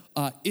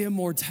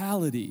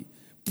immortality.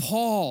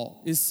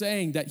 Paul is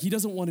saying that he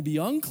doesn't want to be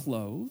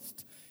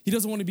unclothed. He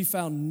doesn't want to be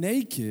found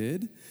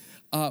naked,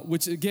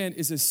 which again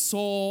is a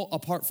soul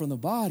apart from the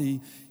body.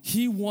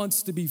 He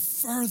wants to be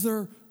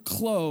further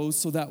clothed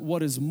so that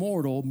what is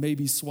mortal may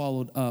be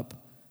swallowed up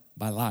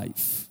by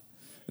life.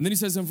 And then he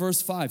says in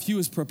verse 5, he who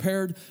has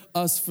prepared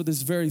us for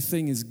this very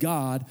thing is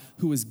God,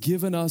 who has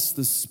given us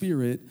the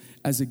Spirit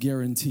as a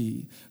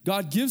guarantee.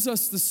 God gives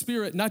us the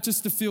Spirit not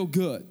just to feel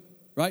good,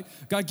 right?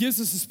 God gives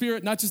us the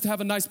Spirit not just to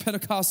have a nice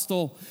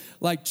Pentecostal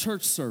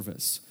church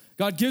service.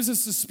 God gives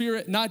us the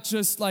Spirit not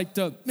just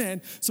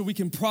so we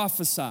can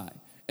prophesy.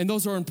 And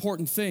those are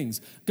important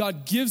things.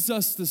 God gives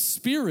us the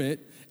Spirit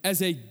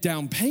as a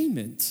down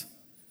payment.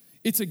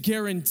 It's a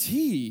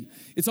guarantee.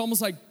 It's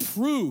almost like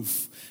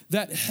proof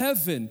that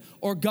heaven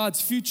or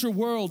God's future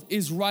world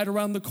is right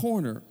around the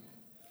corner.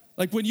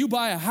 Like when you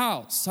buy a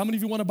house, how many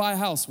of you want to buy a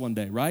house one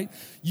day, right?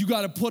 You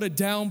got to put a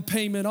down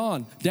payment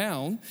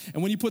down.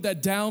 And when you put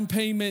that down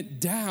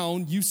payment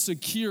down, you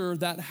secure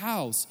that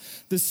house.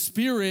 The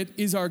Spirit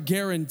is our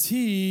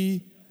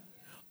guarantee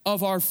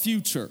of our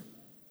future.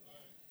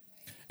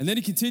 And then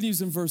he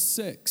continues in verse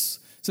 6.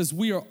 It says,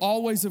 we are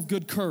always of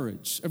good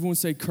courage. Everyone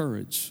say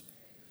courage.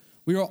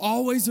 We are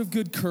always of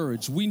good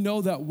courage. We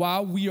know that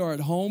while we are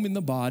at home in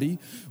the body,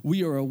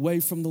 we are away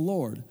from the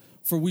Lord.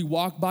 For we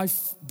walk by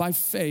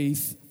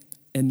faith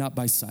and not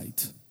by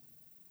sight.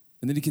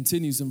 And then he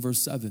continues in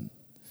verse 7.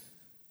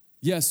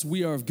 Yes,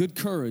 we are of good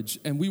courage,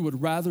 and we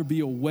would rather be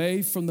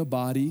away from the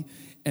body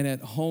and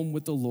at home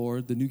with the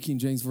Lord. The New King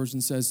James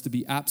Version says to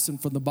be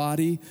absent from the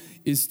body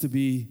is to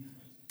be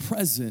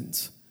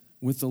present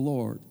with the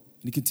Lord.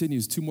 And he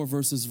continues, 2 more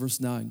verses, verse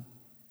 9.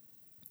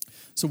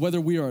 So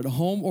whether we are at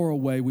home or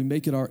away, we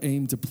make it our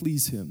aim to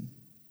please him.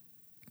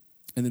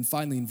 And then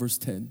finally in verse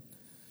 10,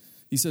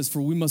 he says,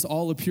 for we must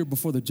all appear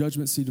before the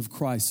judgment seat of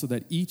Christ so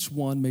that each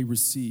one may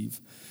receive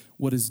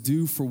what is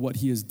due for what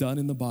he has done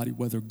in the body,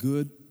 whether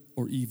good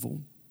or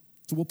evil.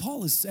 So what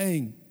Paul is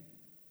saying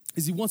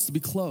is he wants to be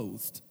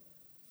clothed.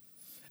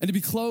 And to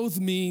be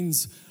clothed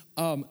means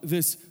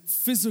this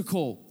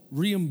physical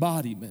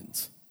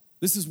re-embodiment.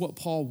 This is what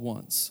Paul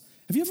wants.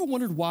 Have you ever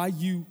wondered why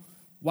you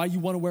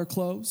want to wear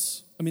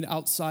clothes? I mean,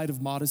 outside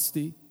of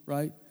modesty,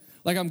 right?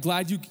 I'm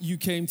glad you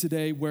came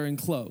today wearing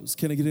clothes.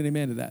 Can I get an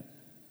amen to that?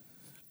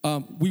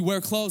 We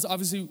wear clothes,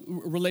 obviously,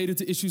 related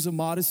to issues of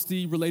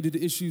modesty, related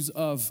to issues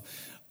of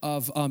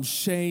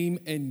shame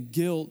and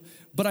guilt.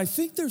 But I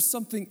think there's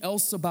something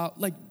else about,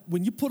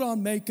 when you put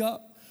on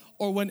makeup,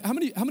 or how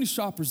many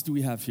shoppers do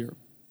we have here?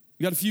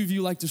 We got a few of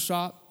you like to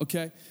shop,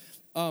 okay?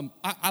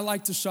 I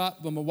like to shop,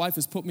 but my wife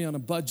has put me on a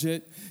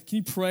budget. Can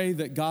you pray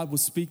that God will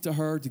speak to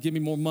her to give me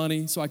more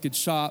money so I could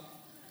shop?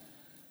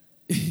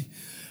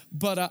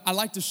 But I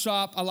like to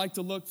shop. I like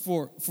to look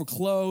for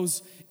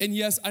clothes. And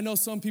yes, I know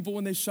some people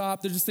when they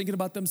shop, they're just thinking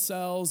about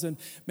themselves. And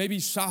maybe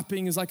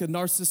shopping is like a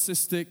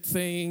narcissistic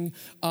thing.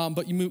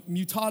 But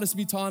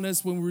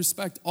mutatis, when we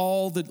respect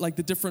all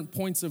the different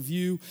points of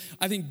view,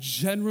 I think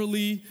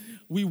generally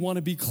we want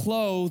to be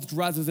clothed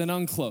rather than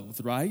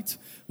unclothed, right?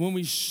 When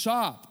we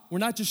shop, we're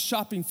not just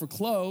shopping for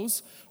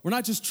clothes. We're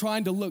not just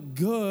trying to look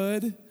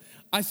good.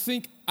 I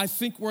think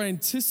we're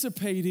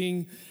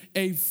anticipating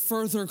a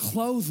further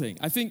clothing.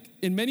 I think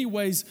in many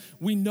ways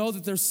we know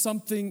that there's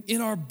something in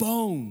our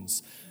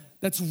bones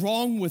that's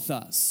wrong with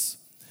us,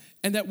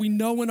 and that we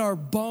know in our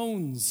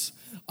bones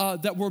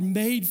that we're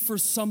made for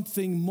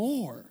something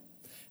more.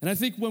 And I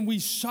think when we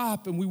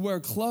shop and we wear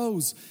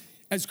clothes,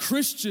 as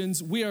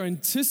Christians, we are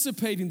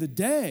anticipating the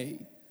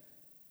day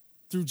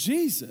through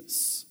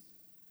Jesus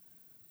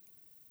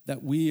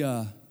that we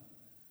are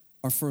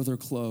further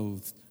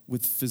clothed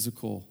with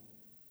physical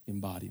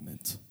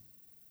embodiment.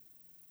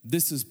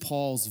 This is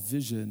Paul's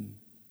vision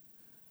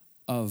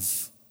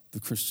of the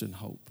Christian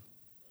hope.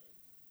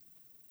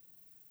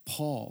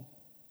 Paul,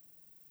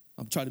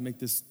 I'm trying to make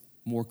this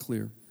more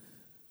clear.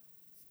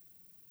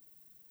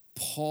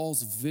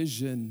 Paul's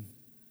vision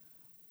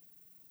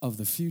of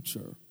the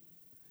future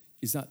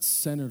is not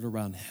centered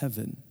around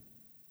heaven.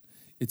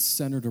 It's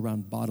centered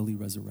around bodily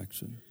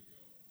resurrection.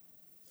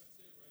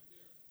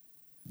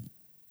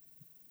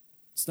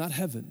 It's not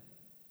heaven.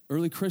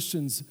 Early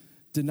Christians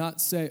did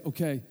not say,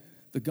 okay,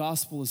 the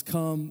gospel has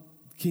come,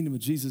 the kingdom of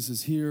Jesus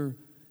is here,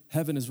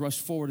 heaven has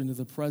rushed forward into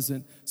the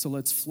present, so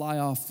let's fly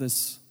off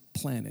this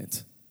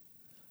planet.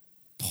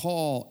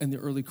 Paul and the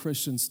early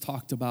Christians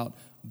talked about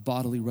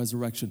bodily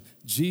resurrection.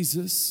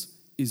 Jesus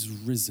is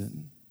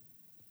risen.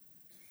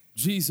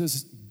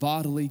 Jesus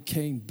bodily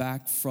came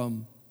back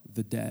from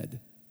the dead.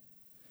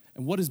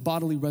 And what is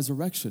bodily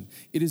resurrection?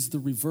 It is the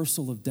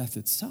reversal of death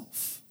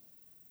itself.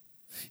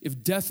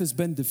 If death has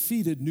been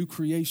defeated, new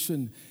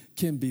creation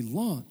can be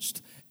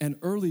launched. And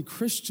early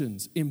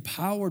Christians,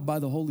 empowered by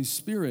the Holy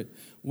Spirit,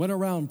 went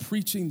around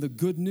preaching the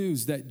good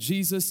news that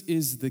Jesus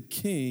is the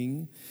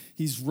King.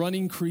 He's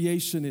running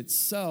creation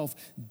itself.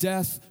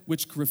 Death,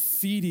 which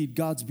graffitied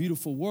God's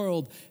beautiful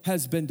world,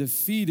 has been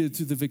defeated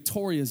through the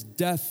victorious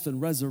death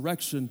and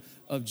resurrection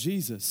of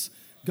Jesus.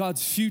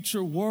 God's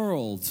future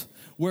world,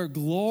 where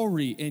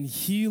glory and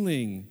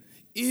healing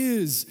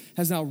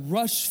has now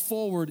rushed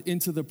forward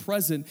into the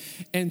present,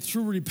 and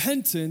through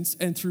repentance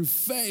and through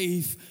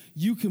faith,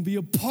 you can be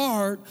a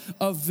part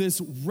of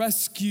this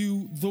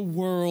rescue the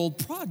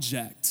world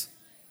project.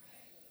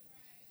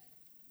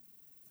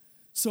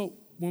 So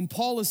when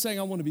Paul is saying,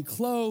 I want to be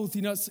clothed,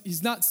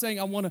 he's not saying,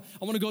 I want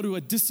to go to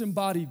a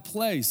disembodied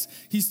place.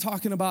 He's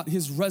talking about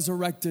his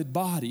resurrected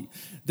body,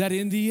 that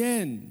in the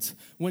end,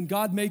 when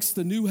God makes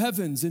the new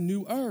heavens and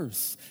new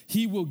earth,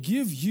 he will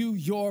give you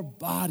your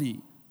body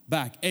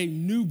back, a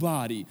new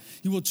body.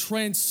 He will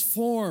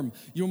transform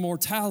your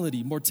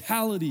mortality.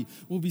 Mortality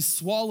will be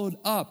swallowed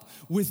up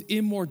with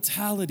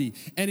immortality,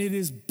 and it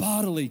is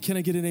bodily. Can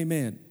I get an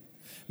amen?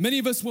 Many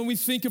of us, when we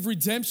think of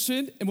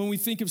redemption and when we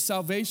think of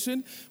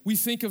salvation, we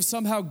think of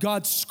somehow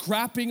God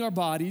scrapping our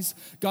bodies,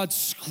 God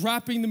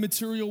scrapping the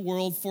material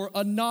world for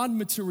a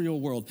non-material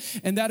world.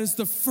 And that is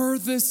the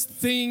furthest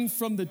thing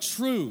from the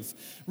truth.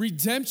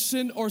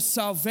 Redemption or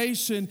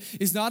salvation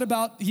is not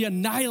about the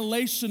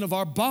annihilation of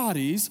our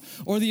bodies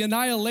or the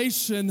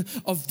annihilation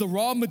of the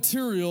raw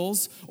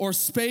materials or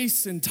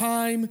space and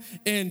time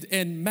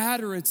and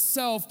matter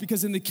itself,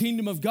 because in the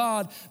kingdom of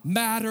God,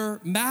 matter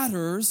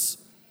matters.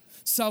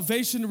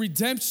 Salvation and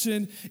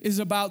redemption is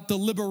about the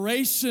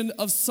liberation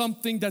of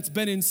something that's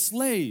been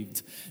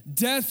enslaved.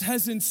 Death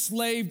has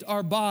enslaved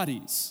our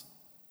bodies.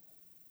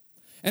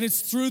 And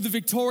it's through the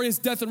victorious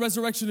death and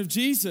resurrection of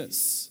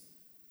Jesus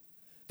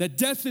that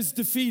death is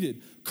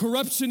defeated,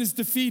 corruption is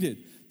defeated,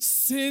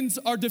 sins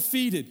are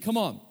defeated. Come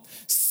on.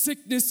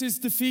 Sickness is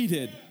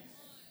defeated.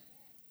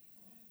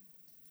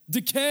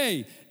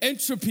 Decay,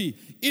 entropy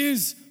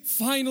is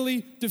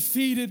finally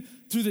defeated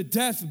through the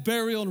death,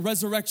 burial, and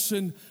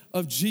resurrection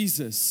of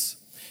Jesus.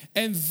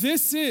 And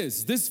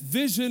this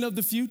vision of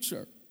the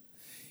future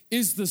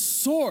is the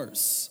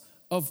source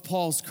of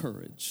Paul's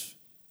courage.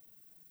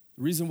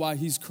 The reason why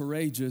he's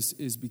courageous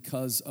is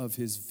because of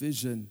his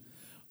vision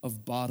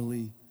of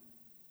bodily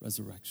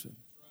resurrection.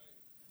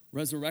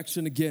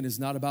 Resurrection, again, is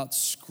not about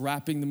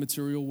scrapping the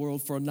material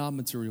world for a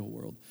non-material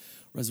world.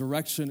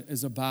 Resurrection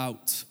is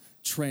about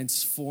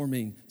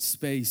transforming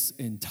space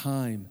and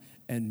time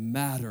and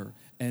matter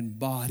and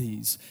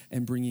bodies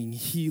and bringing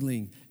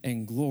healing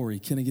and glory.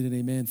 Can I get an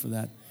amen for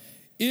that?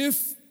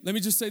 Let me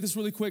just say this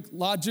really quick,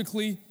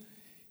 logically,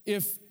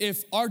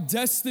 if our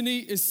destiny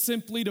is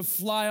simply to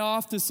fly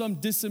off to some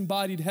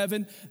disembodied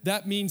heaven,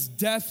 that means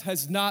death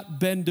has not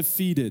been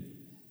defeated.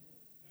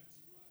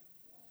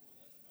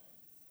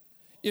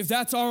 If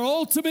that's our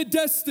ultimate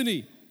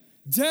destiny,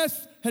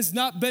 death has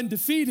not been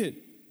defeated.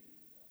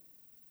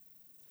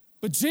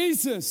 But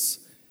Jesus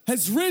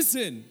has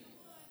risen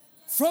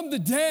from the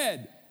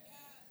dead,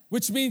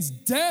 which means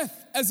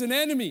death as an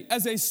enemy,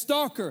 as a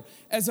stalker,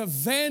 as a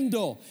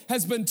vandal,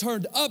 has been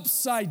turned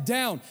upside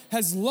down,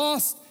 has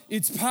lost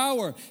its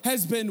power,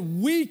 has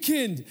been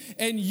weakened.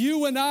 And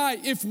you and I,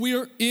 if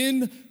we're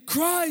in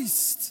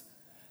Christ,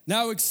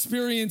 now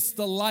experience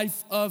the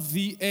life of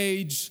the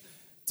age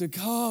to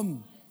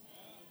come.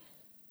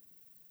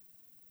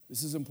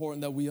 This is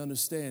important that we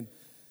understand.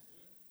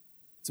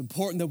 It's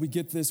important that we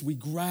get this, we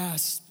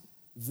grasp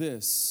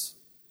this.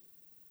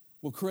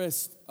 Well,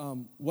 Krist,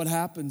 what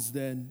happens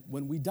then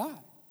when we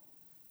die?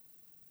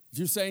 If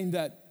you're saying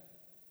that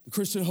the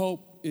Christian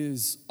hope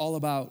is all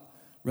about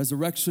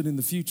resurrection in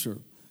the future,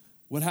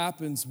 what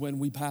happens when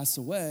we pass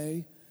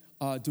away?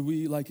 Do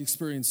we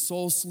experience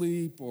soul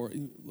sleep? Or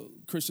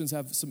Christians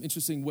have some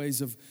interesting ways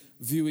of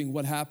viewing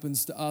what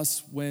happens to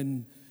us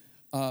when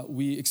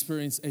we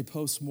experience a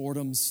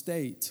post-mortem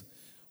state.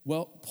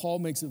 Well, Paul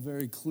makes it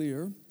very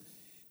clear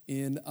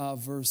in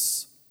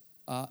verse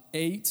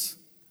 8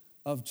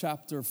 of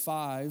chapter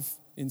 5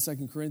 in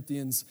 2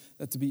 Corinthians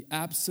that to be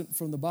absent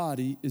from the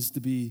body is to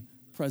be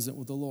present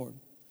with the Lord.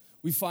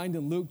 We find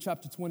in Luke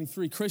chapter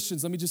 23,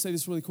 Christians, let me just say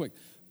this really quick.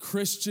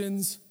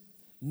 Christians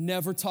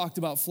never talked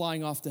about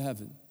flying off to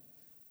heaven.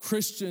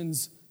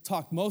 Christians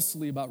talk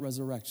mostly about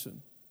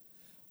resurrection.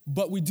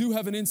 But we do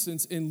have an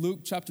instance in Luke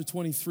chapter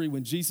 23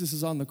 when Jesus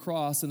is on the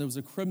cross and there was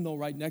a criminal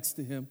right next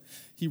to him.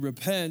 He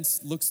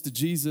repents, looks to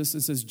Jesus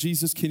and says,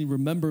 Jesus, can you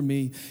remember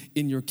me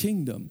in your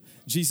kingdom?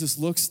 Jesus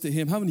looks to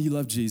him. How many of you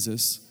love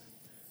Jesus?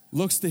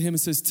 Looks to him and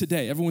says,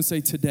 today. Everyone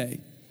say today.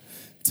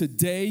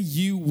 Today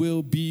you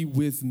will be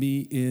with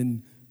me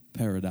in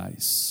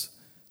paradise.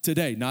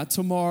 Today, not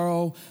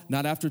tomorrow,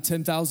 not after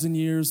 10,000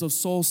 years of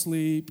soul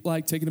sleep,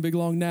 like taking a big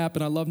long nap.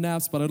 And I love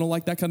naps, but I don't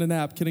like that kind of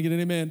nap. Can I get an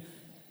amen?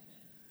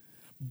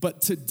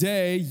 But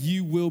today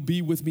you will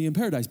be with me in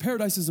paradise.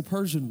 Paradise is a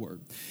Persian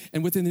word.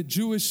 And within the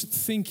Jewish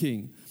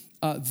thinking,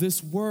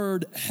 this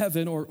word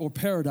heaven or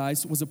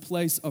paradise was a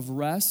place of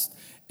rest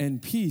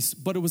and peace,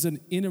 but it was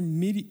an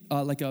intermediate,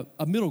 like a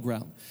middle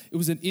ground. It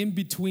was an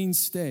in-between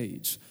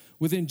stage.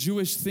 Within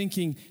Jewish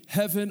thinking,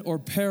 heaven or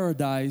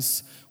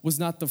paradise was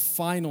not the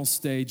final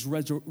stage,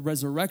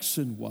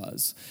 resurrection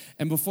was.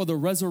 And before the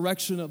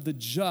resurrection of the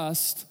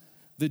just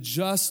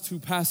who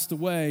passed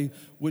away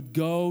would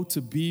go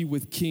to be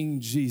with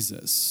King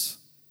Jesus.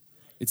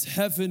 It's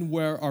heaven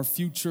where our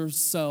future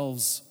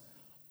selves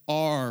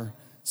are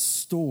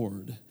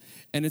stored.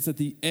 And it's at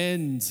the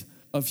end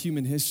of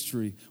human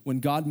history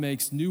when God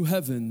makes new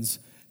heavens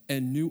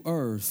and new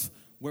earth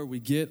where we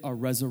get our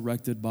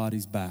resurrected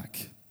bodies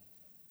back.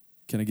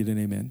 Can I get an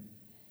amen?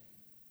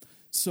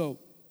 So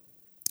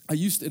I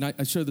used to, and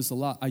I share this a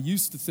lot, I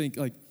used to think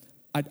like,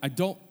 I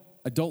don't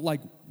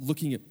like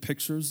looking at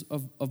pictures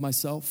of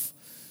myself,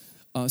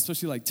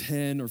 especially like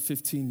 10 or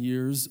 15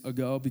 years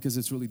ago, because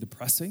it's really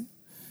depressing.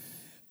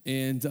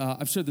 And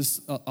I've shared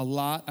this a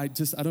lot. I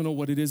don't know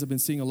what it is. I've been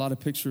seeing a lot of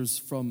pictures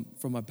from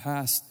my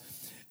past.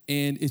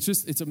 And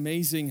it's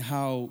amazing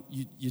how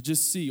you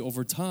just see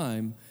over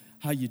time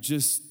how you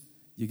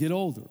get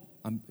older.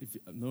 I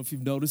don't know if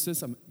you've noticed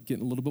this. I'm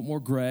getting a little bit more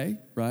gray,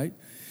 right?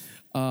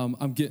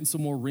 I'm getting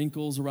some more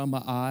wrinkles around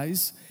my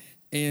eyes.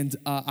 And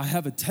I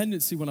have a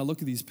tendency when I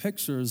look at these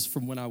pictures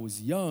from when I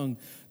was young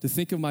to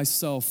think of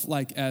myself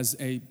like as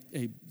a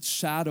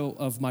shadow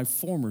of my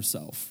former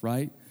self,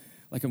 right?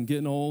 Like I'm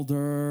getting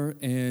older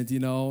and,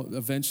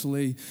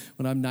 eventually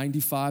when I'm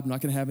 95, I'm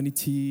not going to have any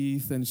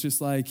teeth. And it's just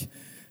like,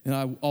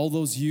 all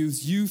those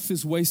youth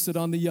is wasted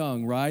on the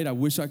young, right? I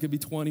wish I could be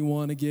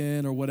 21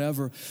 again or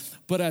whatever.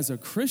 But as a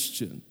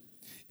Christian,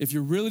 if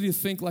you're really to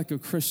think like a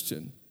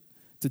Christian,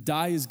 to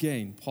die is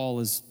gain, Paul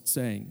is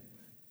saying.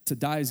 To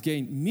die is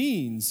gain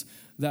means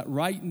that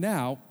right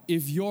now,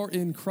 if you're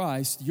in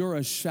Christ, you're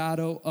a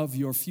shadow of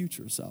your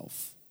future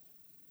self.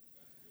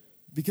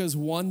 Because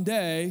one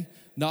day,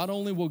 not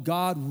only will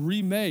God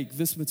remake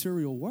this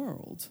material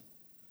world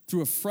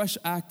through a fresh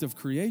act of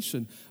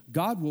creation,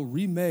 God will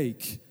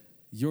remake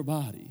your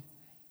body.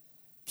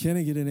 Can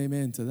I get an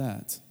amen to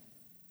that?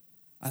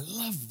 I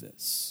love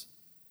this.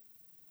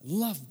 I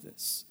love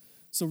this.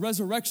 So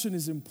resurrection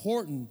is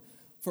important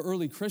for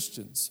early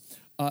Christians.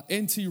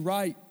 N.T.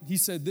 Wright, he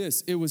said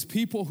this, it was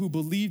people who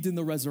believed in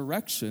the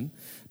resurrection,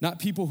 not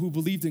people who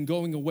believed in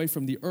going away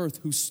from the earth,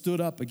 who stood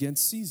up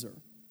against Caesar.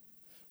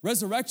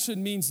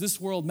 Resurrection means this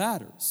world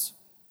matters.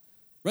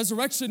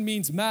 Resurrection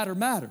means matter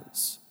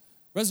matters.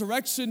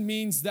 Resurrection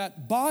means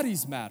that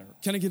bodies matter.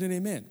 Can I get an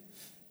amen?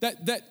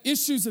 That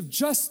issues of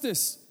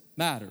justice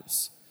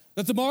matters.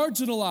 That the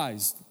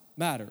marginalized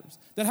matters.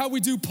 That how we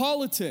do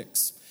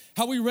politics,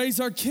 how we raise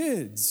our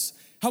kids,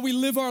 how we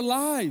live our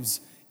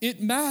lives,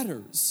 it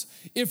matters.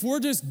 If we're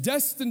just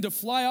destined to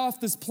fly off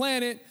this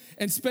planet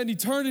and spend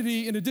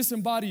eternity in a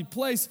disembodied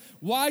place,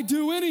 why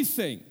do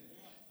anything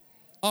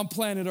on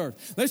planet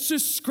Earth? Let's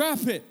just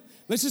scrap it.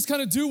 Let's just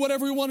kind of do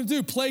whatever we want to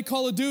do. Play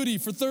Call of Duty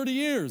for 30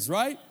 years,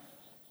 right?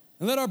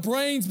 And let our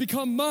brains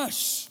become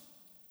mush.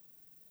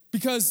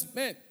 Because,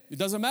 man, it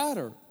doesn't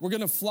matter. We're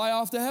going to fly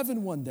off to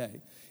heaven one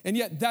day. And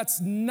yet that's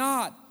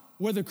not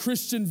where the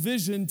Christian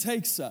vision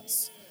takes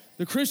us.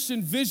 The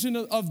Christian vision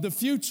of the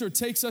future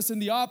takes us in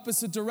the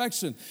opposite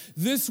direction.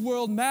 This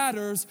world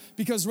matters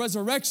because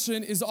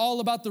resurrection is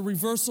all about the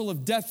reversal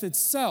of death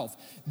itself.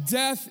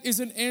 Death is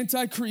an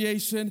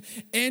anti-creation,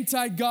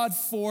 anti-God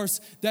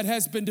force that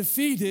has been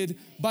defeated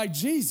by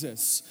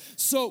Jesus.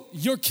 So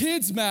your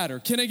kids matter.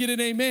 Can I get an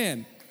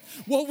amen?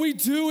 What we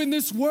do in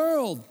this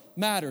world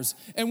matters.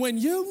 And when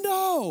you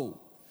know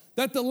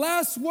that the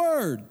last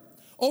word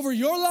over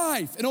your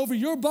life and over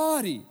your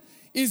body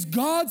is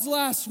God's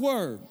last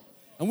word,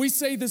 and we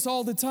say this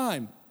all the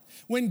time,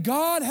 when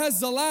God has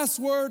the last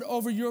word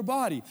over your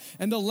body,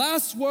 and the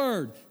last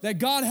word that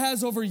God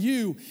has over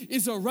you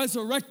is a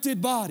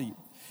resurrected body,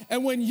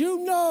 and when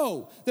you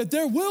know that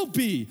there will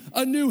be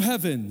a new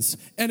heavens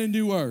and a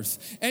new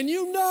earth, and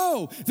you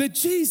know that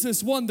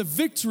Jesus won the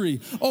victory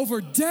over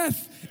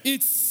death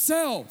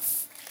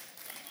itself,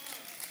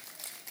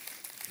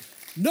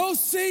 no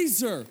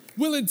Caesar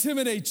will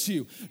intimidate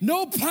you.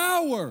 No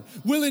power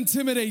will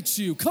intimidate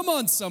you. Come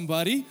on,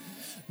 somebody.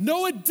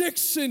 No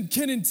addiction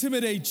can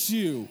intimidate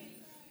you.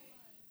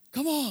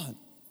 Come on.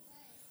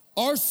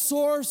 Our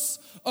source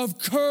of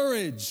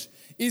courage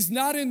is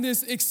not in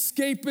this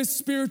escapist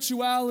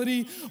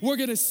spirituality. We're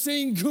gonna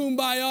sing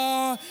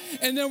Kumbaya,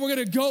 and then we're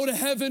gonna go to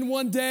heaven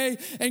one day,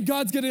 and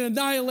God's gonna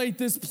annihilate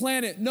this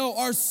planet. No,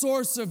 our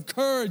source of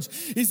courage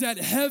is that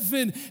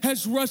heaven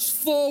has rushed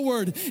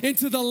forward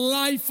into the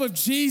life of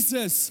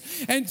Jesus,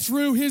 and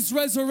through his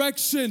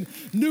resurrection,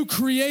 new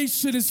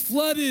creation has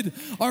flooded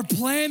our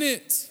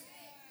planet.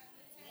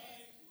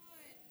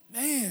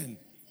 Man,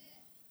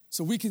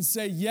 so we can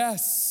say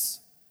yes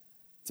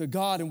to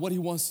God and what he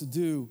wants to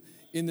do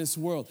in this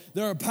world.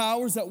 There are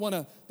powers that want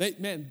to,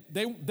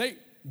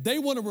 they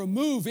want to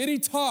remove any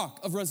talk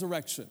of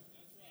resurrection.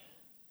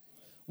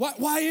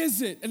 Why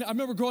is it? And I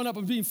remember growing up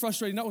and being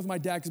frustrated, not with my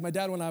dad, because my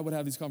dad and I would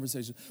have these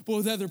conversations, but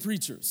with other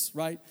preachers,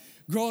 right?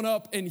 Growing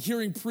up and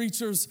hearing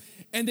preachers,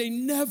 and they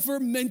never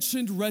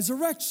mentioned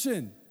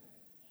resurrection.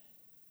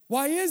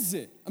 Why is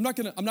it? I'm not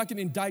gonna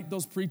indict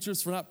those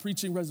preachers for not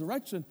preaching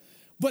resurrection.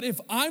 But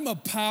if I'm a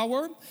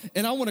power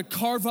and I want to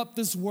carve up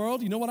this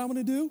world, you know what I'm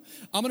going to do?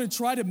 I'm going to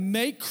try to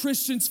make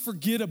Christians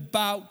forget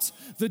about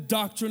the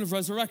doctrine of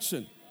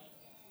resurrection.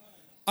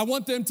 I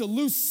want them to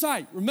lose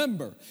sight.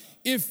 Remember,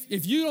 if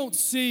you don't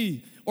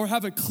see or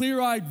have a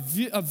clear-eyed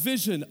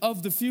vision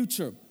of the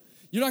future,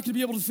 you're not going to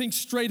be able to think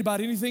straight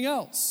about anything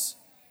else.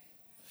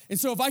 And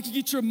so if I could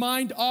get your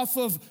mind off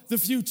of the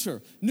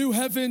future, new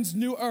heavens,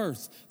 new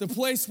earth, the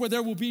place where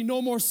there will be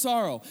no more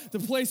sorrow, the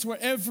place where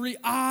every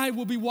eye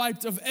will be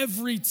wiped of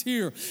every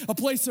tear, a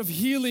place of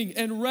healing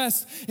and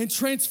rest and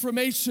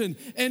transformation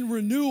and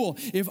renewal.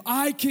 If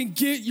I can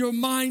get your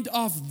mind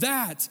off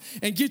that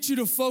and get you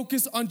to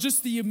focus on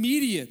just the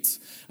immediate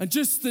and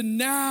just the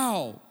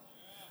now,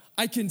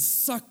 I can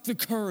suck the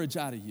courage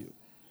out of you.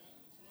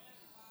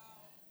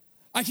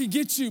 I can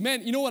get you,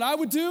 man, you know what I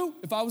would do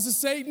if I was a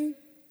Satan?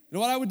 You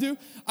know what I would do?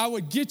 I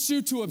would get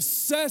you to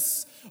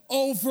obsess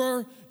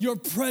over your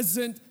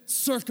present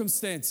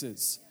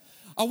circumstances.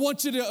 I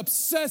want you to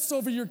obsess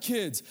over your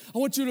kids. I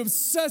want you to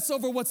obsess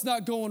over what's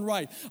not going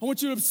right. I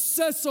want you to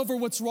obsess over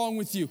what's wrong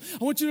with you.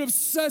 I want you to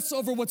obsess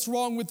over what's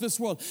wrong with this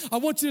world. I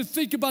want you to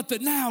think about the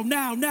now,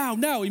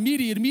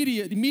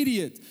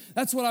 immediate.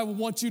 That's what I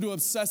want you to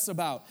obsess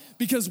about.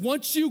 Because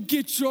once you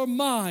get your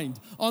mind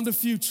on the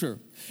future,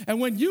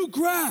 and when you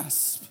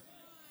grasp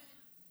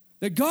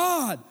that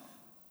God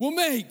will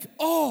make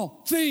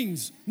all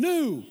things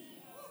new.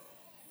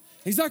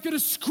 He's not gonna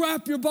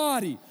scrap your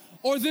body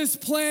or this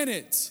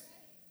planet.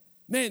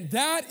 Man,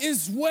 that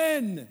is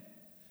when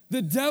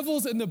the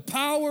devils and the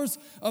powers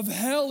of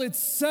hell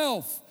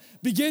itself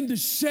begin to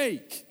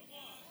shake.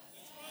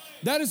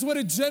 That is when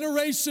a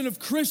generation of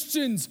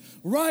Christians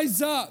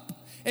rise up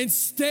and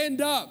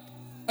stand up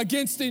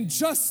against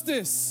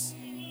injustice,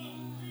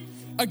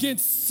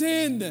 against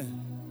sin,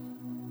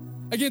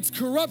 against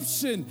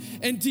corruption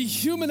and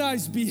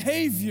dehumanized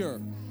behavior.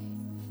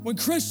 When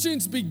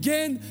Christians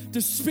begin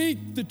to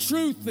speak the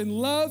truth in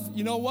love,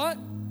 you know what?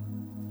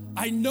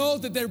 I know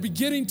that they're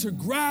beginning to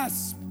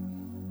grasp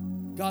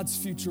God's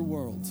future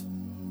world.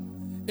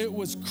 It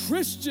was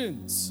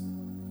Christians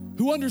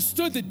who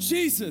understood that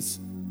Jesus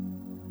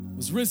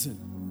was risen,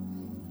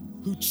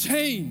 who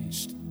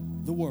changed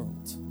the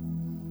world.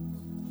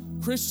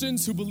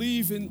 Christians who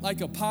believe in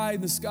like a pie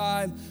in the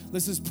sky,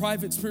 this is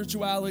private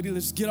spirituality,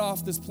 let's get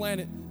off this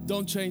planet,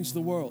 don't change the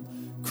world.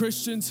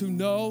 Christians who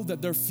know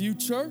that their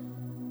future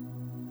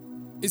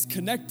is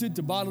connected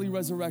to bodily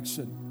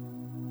resurrection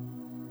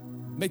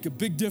make a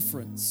big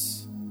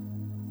difference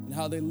in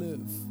how they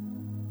live.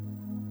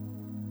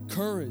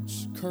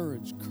 Courage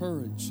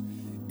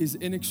is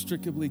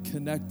inextricably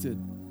connected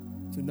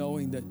to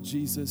knowing that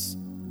Jesus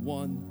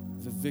won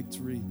the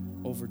victory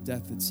over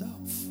death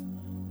itself.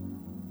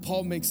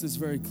 Paul makes this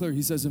very clear.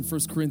 He says in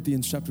 1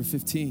 Corinthians chapter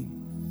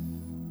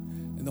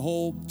 15, and the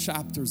whole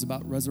chapter is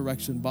about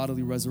resurrection,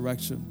 bodily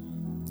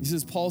resurrection. He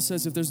says, Paul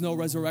says, if there's no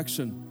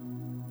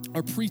resurrection,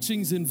 our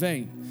preaching's in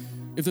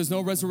vain. If there's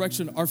no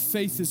resurrection, our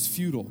faith is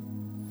futile.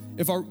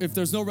 If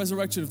there's no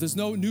resurrection, if there's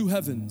no new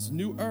heavens,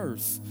 new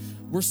earth,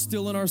 we're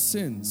still in our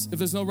sins. If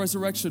there's no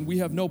resurrection, we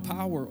have no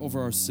power over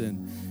our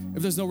sin.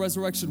 If there's no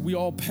resurrection, we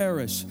all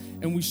perish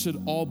and we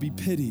should all be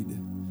pitied.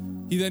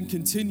 He then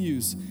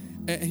continues,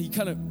 and he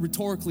kind of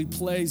rhetorically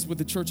plays with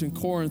the church in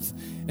Corinth,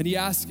 and he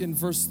asks in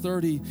verse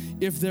 30,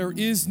 if there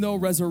is no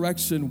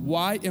resurrection,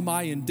 why am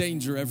I in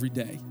danger every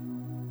day?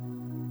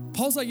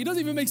 Paul's like, it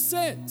doesn't even make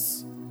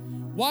sense.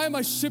 Why am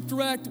I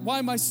shipwrecked? Why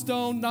am I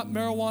stoned? Not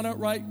marijuana,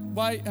 right?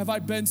 Why have I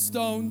been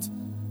stoned?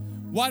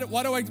 Why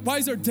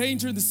is there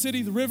danger in the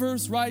city, the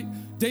rivers, right?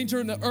 Danger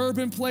in the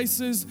urban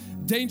places,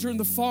 danger in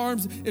the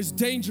farms. There's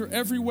danger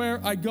everywhere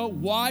I go.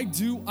 Why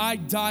do I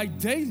die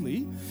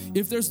daily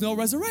if there's no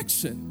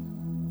resurrection?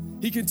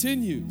 He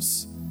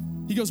continues.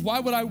 He goes,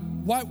 what would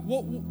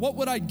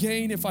I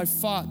gain if I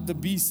fought the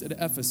beast at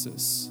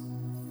Ephesus?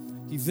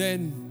 He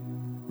then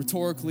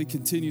rhetorically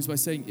continues by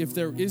saying, if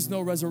there is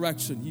no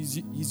resurrection,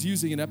 he's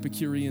using an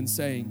Epicurean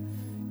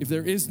saying, if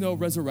there is no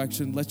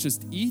resurrection, let's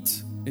just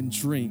eat and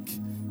drink,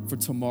 for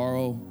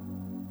tomorrow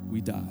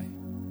we die.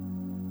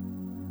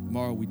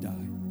 Tomorrow we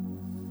die.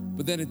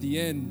 But then at the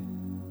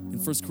end, In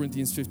 1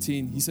 Corinthians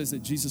 15, he says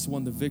that Jesus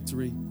won the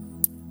victory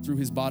through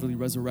his bodily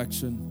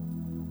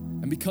resurrection.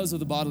 And because of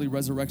the bodily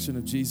resurrection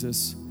of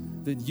Jesus,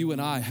 then you and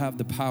I have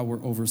the power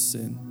over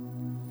sin.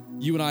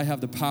 You and I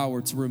have the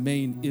power to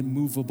remain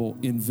immovable,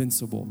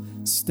 invincible,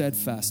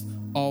 steadfast,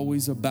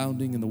 always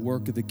abounding in the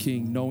work of the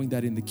King, knowing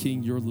that in the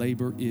King your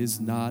labor is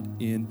not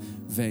in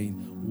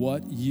vain.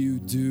 What you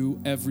do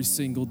every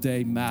single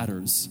day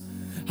matters.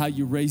 How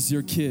you raise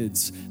your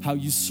kids, how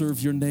you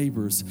serve your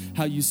neighbors,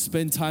 how you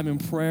spend time in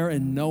prayer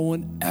and no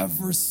one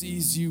ever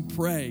sees you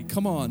pray.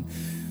 Come on.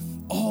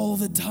 All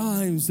the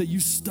times that you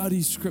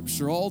study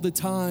scripture, all the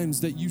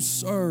times that you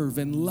serve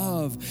and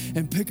love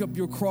and pick up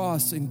your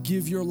cross and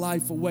give your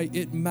life away,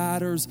 it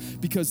matters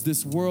because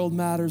this world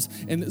matters,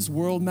 and this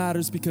world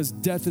matters because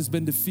death has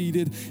been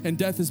defeated, and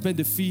death has been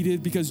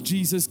defeated because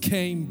Jesus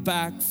came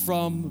back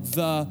from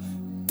the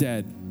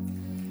dead.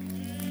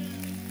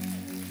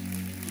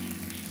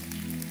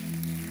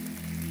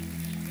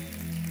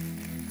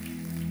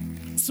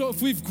 So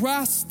if we've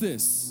grasped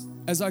this,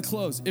 as I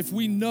close, if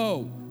we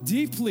know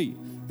deeply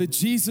that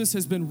Jesus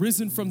has been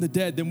risen from the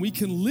dead, then we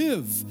can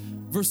live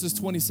verses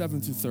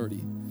 27 through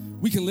 30.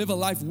 We can live a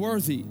life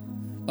worthy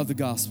of the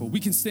gospel. We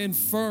can stand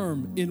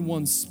firm in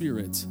one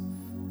spirit.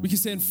 We can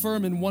stand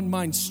firm in one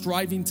mind,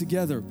 striving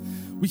together.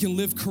 We can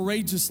live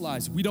courageous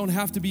lives. We don't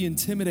have to be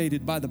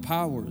intimidated by the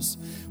powers.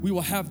 We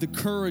will have the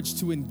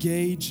courage to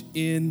engage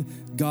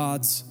in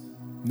God's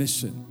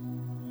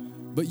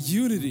mission. But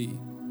unity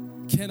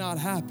cannot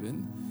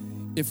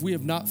happen if we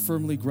have not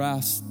firmly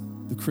grasped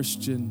the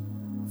Christian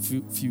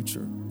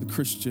future, the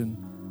Christian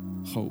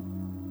hope.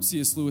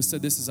 C.S. Lewis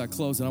said this as I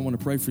close, and I want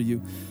to pray for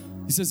you.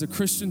 He says a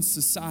Christian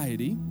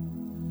society,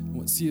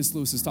 what C.S.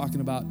 Lewis is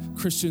talking about,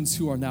 Christians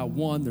who are now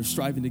one, they're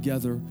striving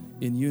together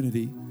in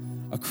unity.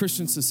 A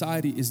Christian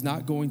society is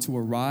not going to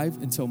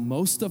arrive until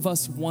most of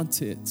us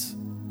want it.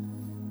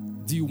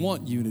 Do you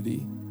want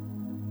unity?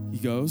 He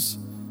goes,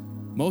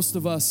 most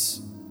of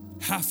us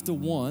have to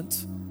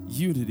want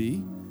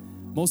unity.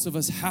 Most of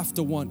us have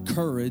to want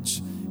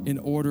courage in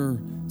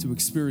order to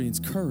experience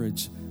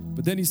courage.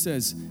 But then he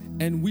says,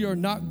 and we are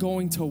not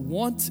going to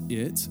want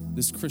it,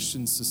 this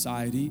Christian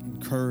society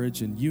and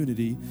courage and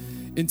unity,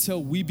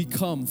 until we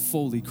become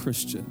fully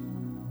Christian.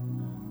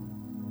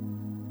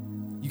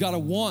 You gotta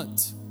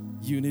want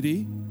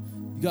unity.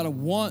 You gotta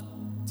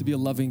want to be a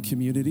loving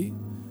community.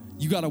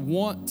 You gotta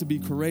want to be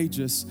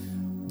courageous,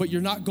 but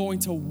you're not going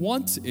to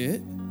want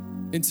it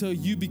until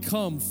you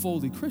become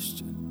fully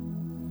Christian.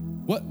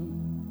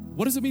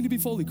 What does it mean to be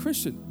fully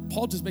Christian?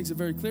 Paul just makes it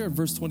very clear in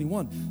verse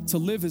 21. To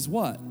live is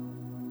what?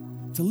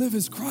 To live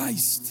is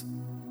Christ.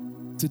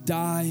 To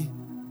die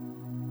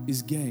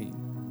is gain.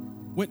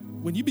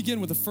 When you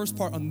begin with the first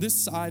part on this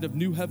side of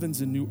new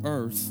heavens and new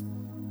earth,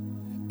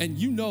 and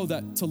you know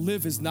that to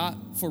live is not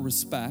for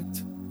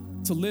respect,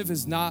 to live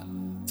is not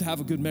to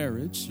have a good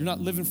marriage. You're not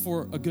living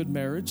for a good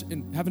marriage,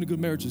 and having a good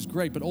marriage is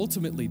great, but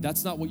ultimately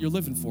that's not what you're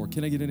living for.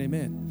 Can I get an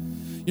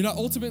amen? You're not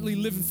ultimately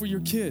living for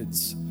your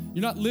kids.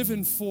 You're not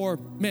living for,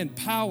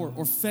 power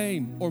or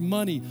fame or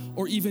money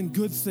or even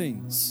good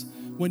things.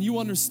 When you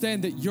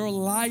understand that your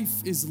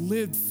life is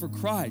lived for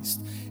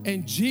Christ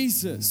and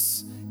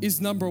Jesus is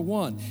number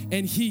one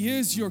and He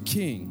is your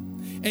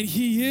King and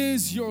He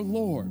is your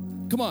Lord.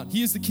 Come on,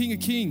 He is the King of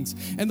Kings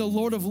and the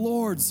Lord of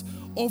Lords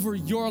over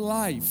your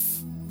life.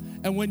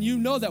 And when you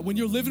know that, when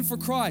you're living for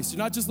Christ,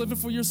 you're not just living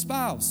for your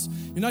spouse.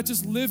 You're not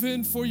just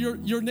living for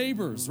your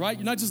neighbors, right?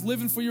 You're not just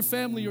living for your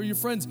family or your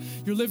friends.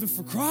 You're living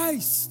for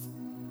Christ.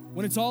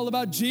 When it's all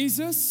about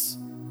Jesus,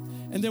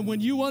 and then when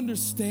you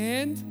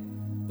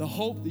understand the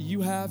hope that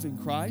you have in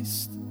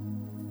Christ,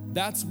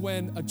 that's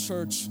when a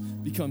church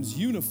becomes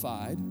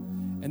unified,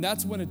 and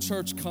that's when a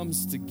church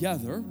comes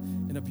together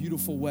in a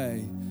beautiful way,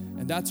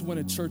 and that's when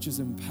a church is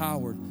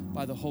empowered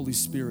by the Holy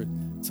Spirit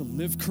to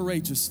live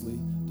courageously,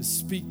 to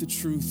speak the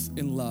truth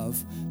in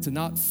love, to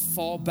not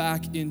fall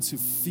back into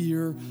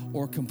fear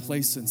or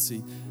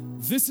complacency.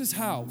 This is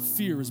how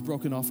fear is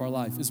broken off our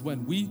life, is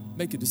when we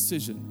make a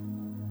decision.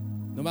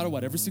 No matter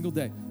what, every single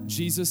day,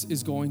 Jesus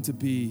is going to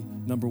be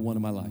number one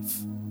in my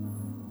life.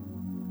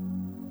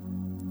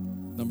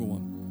 Number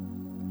one.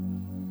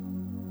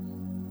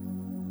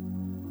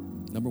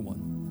 Number one.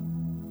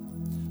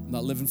 I'm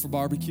not living for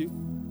barbecue.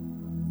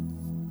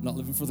 I'm not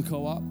living for the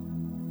co-op.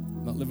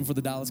 I'm not living for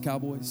the Dallas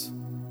Cowboys.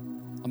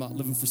 I'm not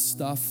living for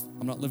stuff.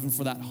 I'm not living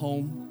for that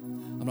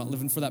home. I'm not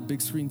living for that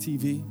big screen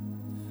TV.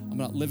 I'm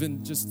not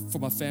living just for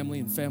my family,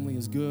 and family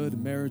is good,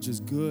 and marriage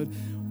is good,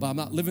 but I'm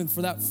not living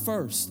for that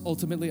first.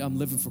 Ultimately, I'm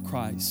living for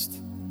Christ.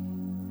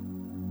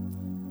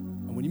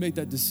 And when you make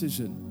that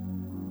decision,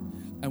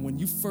 and when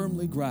you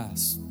firmly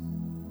grasp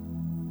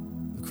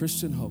the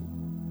Christian hope,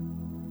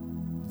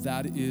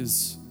 that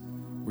is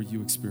where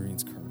you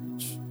experience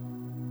courage.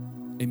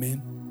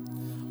 Amen.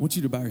 I want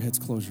you to bow your heads,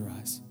 close your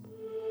eyes.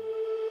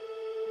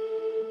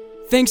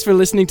 Thanks for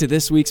listening to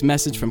this week's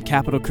message from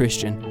Capital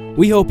Christian.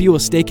 We hope you will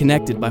stay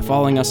connected by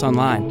following us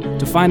online.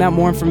 To find out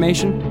more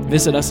information,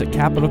 visit us at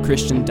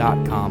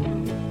capitalchristian.com.